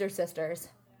the Scissor Sisters.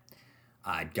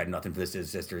 I got nothing for the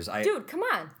Sisters. Dude, come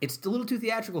on. It's a little too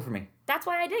theatrical for me. That's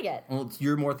why I dig it. Well,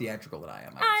 you're more theatrical than I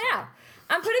am. I know.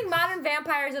 I'm putting Modern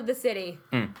Vampires of the City,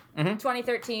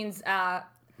 2013's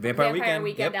Vampire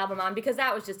Weekend Yep. album on, because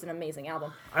that was just an amazing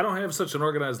album. I don't have such an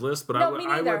organized list, but No, me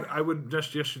neither. I would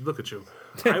just look at you.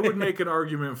 I would make an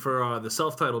argument for the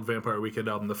self-titled Vampire Weekend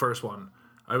album, the first one.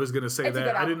 I was going to say It's a that.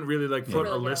 good I album. didn't really put really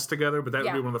a good. list together, but that would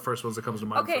Yeah. be one of the first ones that comes to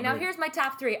mind. Okay, for now me. here's my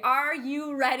top three. Are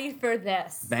you ready for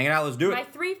this? Bang it out, let's do it.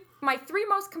 My three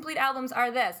most complete albums are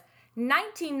this.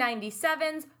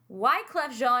 1997's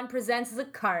Wyclef Jean Presents the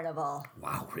Carnival.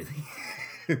 Wow, really?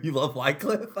 You love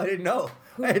Wycliffe? I didn't know.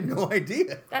 I had no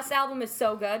idea. That album is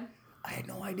so good. I had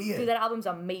no idea. Dude, that album's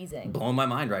amazing. Blowing my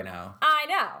mind right now. I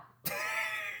know.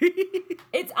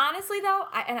 It's honestly, though,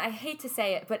 and I hate to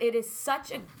say it, but it is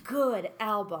such a good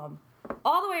album.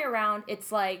 All the way around,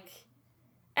 it's like...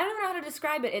 I don't even know how to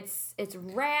describe it. It's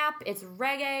rap, it's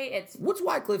reggae, it's... What's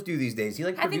Wycliffe do these days? He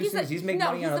like I think produces? He's making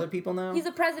money on other people now? He's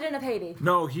the president of Haiti.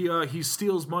 No, he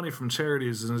steals money from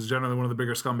charities and is generally one of the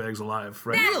bigger scumbags alive.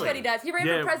 Right? That's Really? what he does. He ran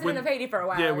for president of Haiti for a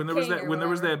while. Yeah, or when there was king that or when there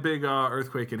was whatever. that big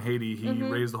earthquake in Haiti, he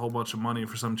raised a whole bunch of money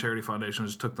for some charity foundation.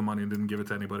 Just took the money and didn't give it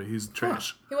to anybody. He's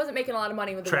trash. He wasn't making a lot of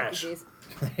money with the Trash. refugees.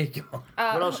 There you go.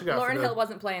 What else you got? Lauren for that? Hill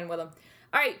wasn't playing with him.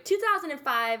 All right,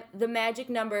 2005, The Magic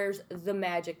Numbers.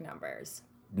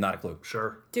 Not a clue.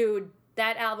 Sure. Dude,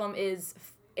 that album is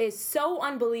so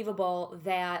unbelievable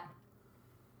that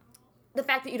the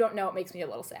fact that you don't know it makes me a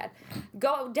little sad.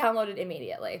 Go download it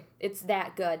immediately. It's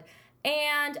that good.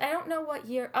 And I don't know what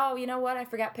year. Oh, you know what? I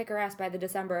forgot Pick Her Ass by the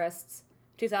Decemberists.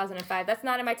 2005. That's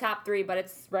not in my top 3, but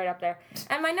it's right up there.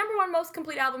 And my number 1 most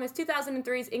complete album is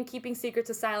 2003's In Keeping Secrets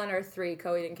of Silent Earth 3,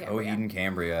 Coheed and Cambria. Coheed and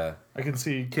Cambria. I can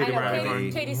see Katie I know, Ryan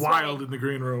going Katie's wild sweating. in the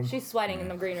green room. She's sweating in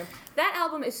the green room. That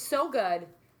album is so good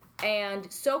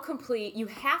and so complete. You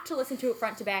have to listen to it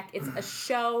front to back. It's a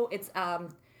show. It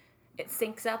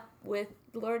syncs up with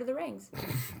Lord of the Rings.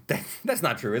 That's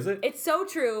not true, is it? It's so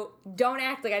true. Don't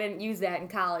act like I didn't use that in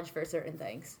college for certain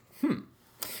things.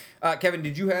 Kevin, do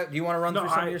you want to run through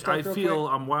some of your stuff I real feel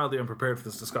quick? I'm wildly unprepared for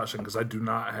this discussion because I do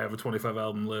not have a 25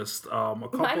 album list. Mine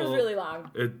was really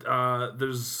long. I don't know,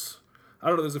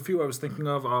 there's a few I was thinking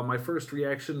of. My first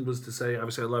reaction was to say,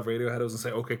 obviously I love Radiohead. I was going to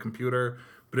say, OK Computer.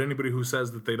 But anybody who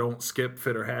says that they don't skip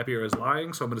Fit or Happier is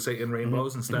lying. So I'm going to say In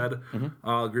Rainbows instead.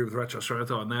 I'll agree with Retro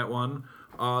Strata on that one.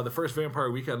 The first Vampire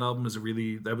Weekend album was a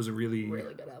really good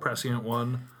album. prescient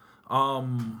one.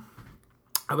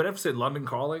 I would have to say London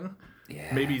Calling.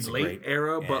 Yeah, Maybe it's late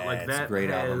era, but like it's a that great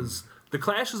album. has... The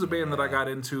Clash is a band that I got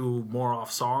into more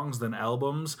off songs than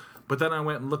albums. But then I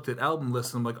went and looked at album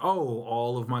lists and I'm like, oh,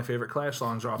 all of my favorite Clash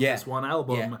songs are off this one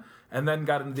album. Yeah. And then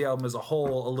got into the album as a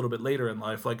whole a little bit later in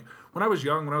life. Like, when I was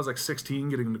young, when I was like 16,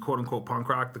 getting into quote-unquote punk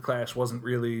rock, the Clash wasn't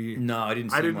really... No, I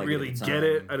didn't like really it at the get time.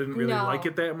 it. I didn't really No. like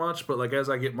it that much. But like as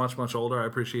I get much, much older, I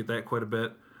appreciate that quite a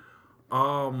bit.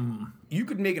 You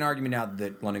could make an argument now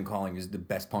that London Calling is the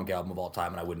best punk album of all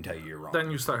time, and I wouldn't tell you you're wrong.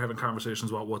 Then you start having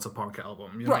conversations about what's a punk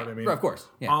album. You know what I mean? Right, of course.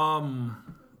 Yeah.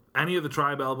 Any of the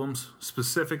Tribe albums,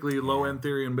 specifically Low End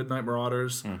Theory and Midnight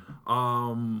Marauders.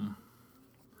 I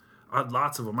had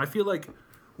lots of them. I feel like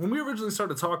when we originally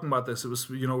started talking about this, it was,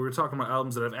 we were talking about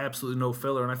albums that have absolutely no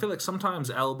filler, and I feel like sometimes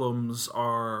albums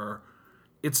are...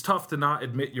 It's tough to not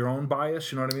admit your own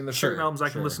bias, you know what I mean? There's certain albums I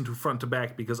can listen to front to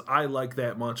back because I like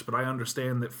that much, but I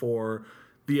understand that for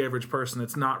the average person,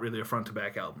 it's not really a front to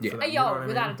back album. For them, you know what I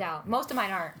Without mean? a doubt. Most of mine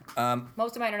aren't.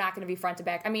 Most of mine are not going to be front to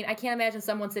back. I mean, I can't imagine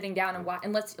someone sitting down and watch,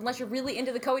 unless you're really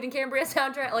into the Coheed and Cambria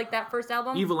soundtrack, like that first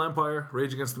album. Evil Empire,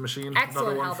 Rage Against the Machine, Excellent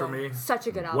another one album. for me. Such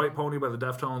a good album. White Pony by the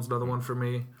Deftones, another one for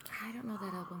me. I don't know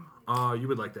that album. You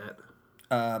would like that.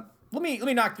 Let me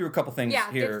knock through a couple things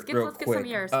here real let's quick. get some of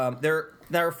yours.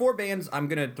 There are 4 bands I'm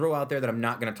going to throw out there that I'm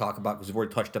not going to talk about because we've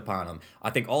already touched upon them. I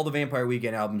think all the Vampire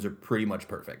Weekend albums are pretty much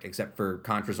perfect, except for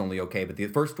Contra's only okay, but the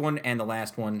first one and the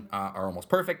last one are almost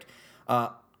perfect.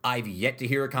 I've yet to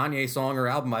hear a Kanye song or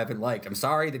album I haven't liked. I'm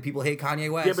sorry that people hate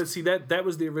Kanye West. Yeah, but see, that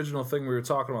was the original thing we were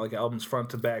talking about, like albums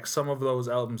front to back. Some of those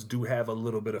albums do have a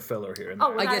little bit of filler here and there.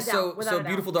 Oh, I guess without a so. doubt.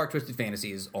 Beautiful Dark Twisted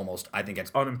Fantasy is almost, I think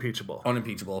it's Unimpeachable.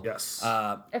 unimpeachable. Yes.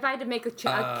 If I had to make a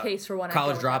case for one, I'd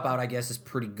College go with that Dropout, one. I guess, is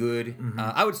pretty good.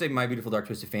 I would say My Beautiful Dark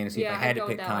Twisted Fantasy Yeah, if I had I'd to go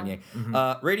pick with that Kanye.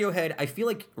 Radiohead, I feel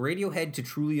like Radiohead, to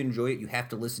truly enjoy it, you have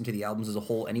to listen to the albums as a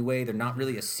whole anyway. They're not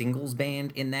really a singles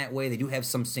band in that way. They do have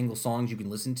some single songs you can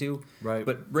listen to. Right.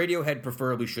 But Radiohead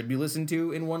preferably should be listened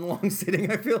to in one long sitting,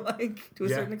 I feel like, to a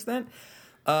certain extent.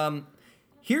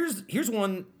 Here's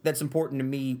one that's important to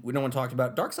me. No one talked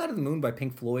about Dark Side of the Moon by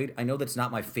Pink Floyd. I know that's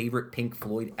not my favorite Pink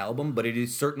Floyd album, but it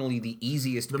is certainly the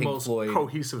easiest Pink most Floyd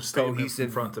cohesive statement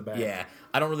from front to back. Yeah,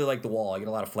 I don't really like The Wall. I get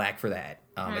a lot of flack for that.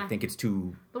 I think it's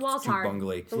too The Wall's too hard.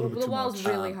 bungly. The Wall's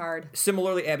really hard.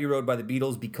 Similarly, Abbey Road by the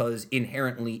Beatles, because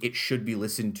inherently it should be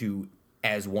listened to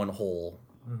as one whole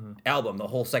album. The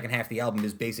whole second half of the album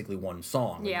is basically one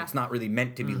song. Yeah. It's not really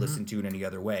meant to be listened to in any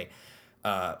other way.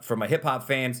 For my hip hop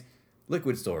fans,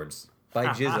 Liquid Swords by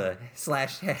Jizza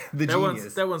 / The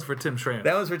Genius. That one's for Tim Schramm.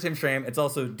 That one's for Tim Schramm. It's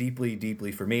also deeply,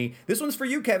 deeply for me. This one's for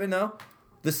you, Kevin, though.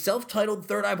 The self-titled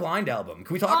Third Eye Blind album.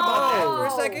 Can we talk about that for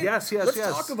a second? Yes. Let's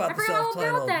talk about I the forgot all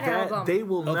self-titled. about that album. They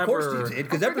will Of never... course you did,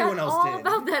 because I everyone forgot else all did.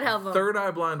 about that album. Third Eye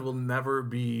Blind will never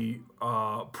be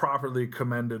properly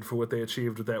commended for what they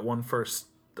achieved with that one first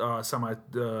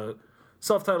self-titled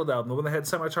album. The one that had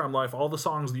Semi-Charmed Life, all the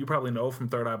songs that you probably know from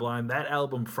Third Eye Blind, that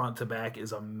album front to back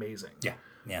is amazing. Yeah.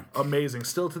 Amazing.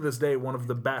 Still to this day, one of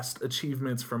the best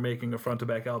achievements for making a front to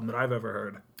back album that I've ever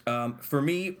heard. For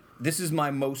me, this is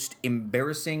my most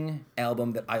embarrassing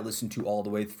album that I listened to all the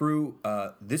way through.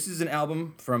 This is an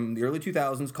album from the early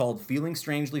 2000s called Feeling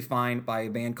Strangely Fine by a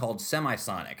band called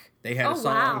Semisonic. They had a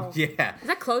song. Wow. Yeah. Is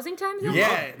that Closing Time? You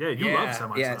Yeah. love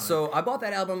Semisonic. Yeah, so I bought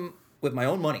that album with my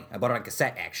own money. I bought it on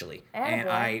cassette, actually. And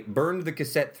boy. I burned the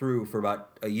cassette through for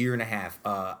about a year and a half.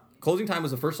 Closing Time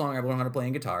was the first song I learned how to play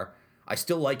on guitar. I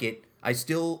still like it. I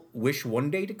still wish one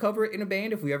day to cover it in a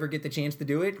band if we ever get the chance to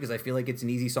do it, because I feel like it's an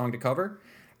easy song to cover.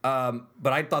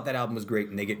 But I thought that album was great,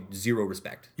 and they get zero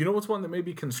respect. You know what's one that may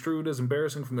be construed as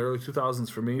embarrassing from the early 2000s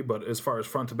for me, but as far as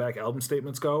front to back album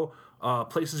statements go,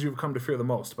 Places You've Come to Fear the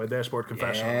Most by Dashboard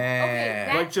Confessional. Okay,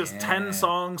 that, Like just 10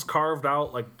 songs carved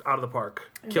out, like out of the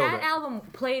park. Killed that it. album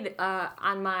played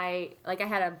on my, like I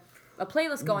had a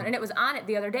playlist going, and it was on it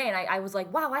the other day, and I was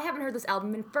like, wow, I haven't heard this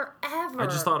album in forever. I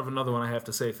just thought of another one I have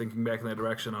to say, thinking back in that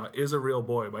direction. Is a Real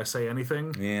Boy by Say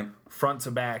Anything. Yeah. Front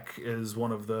to back is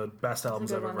one of the best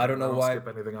albums I've ever heard. I don't know why. Skip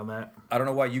anything on that. I don't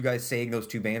know why you guys saying those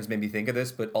two bands made me think of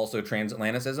this, but also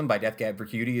Transatlanticism by Def Cab for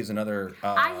Cutie is another.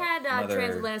 I had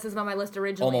Transatlanticism on my list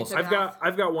originally. Almost. and took it off.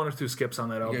 I've got one or two skips on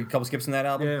that A album. couple skips in that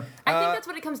album. Yeah. I think that's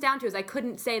what it comes down to. Is I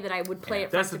couldn't say that I would play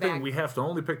it front That's the to back. thing. We have to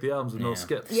only pick the albums with no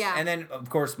skips. Yeah. And then, of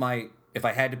course, if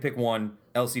I had to pick one,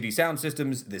 LCD Sound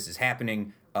Systems, This Is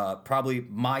Happening. Probably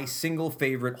my single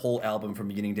favorite whole album from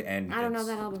beginning to end. I don't know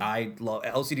that album. I love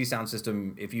LCD Sound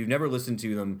System. If you've never listened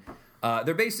to them,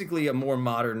 they're basically a more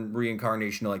modern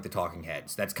reincarnation of like the Talking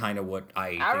Heads. That's kind of what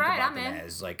I think about them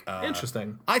as. Like,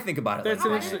 Interesting. I think about it. That's like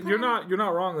an that. interesting. You're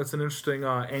not wrong. That's an interesting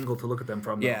angle to look at them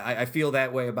from. Though. Yeah, I feel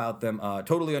that way about them.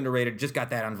 Totally underrated. Just got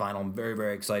that on vinyl. I'm very,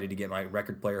 very excited to get my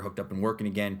record player hooked up and working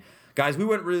again. Guys, we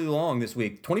went really long this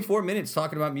week. 24 minutes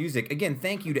talking about music. Again,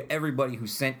 thank you to everybody who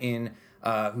sent in,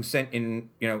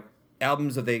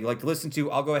 albums that they like to listen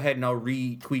to. I'll go ahead and I'll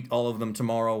retweet all of them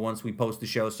tomorrow once we post the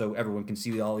show so everyone can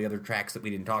see all the other tracks that we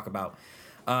didn't talk about.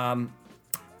 Aaron,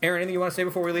 anything you want to say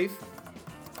before we leave?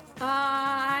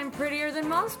 I'm prettier than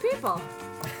most people.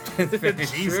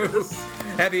 Jesus.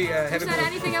 Happy Said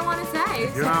anything I want to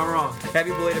say. You're not wrong.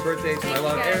 happy belated birthday to my Thank you,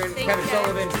 love guys. Aaron, Thank Kevin you,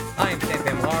 Sullivan. I am Sam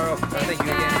Pamilaro. Thank you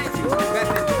again guys. to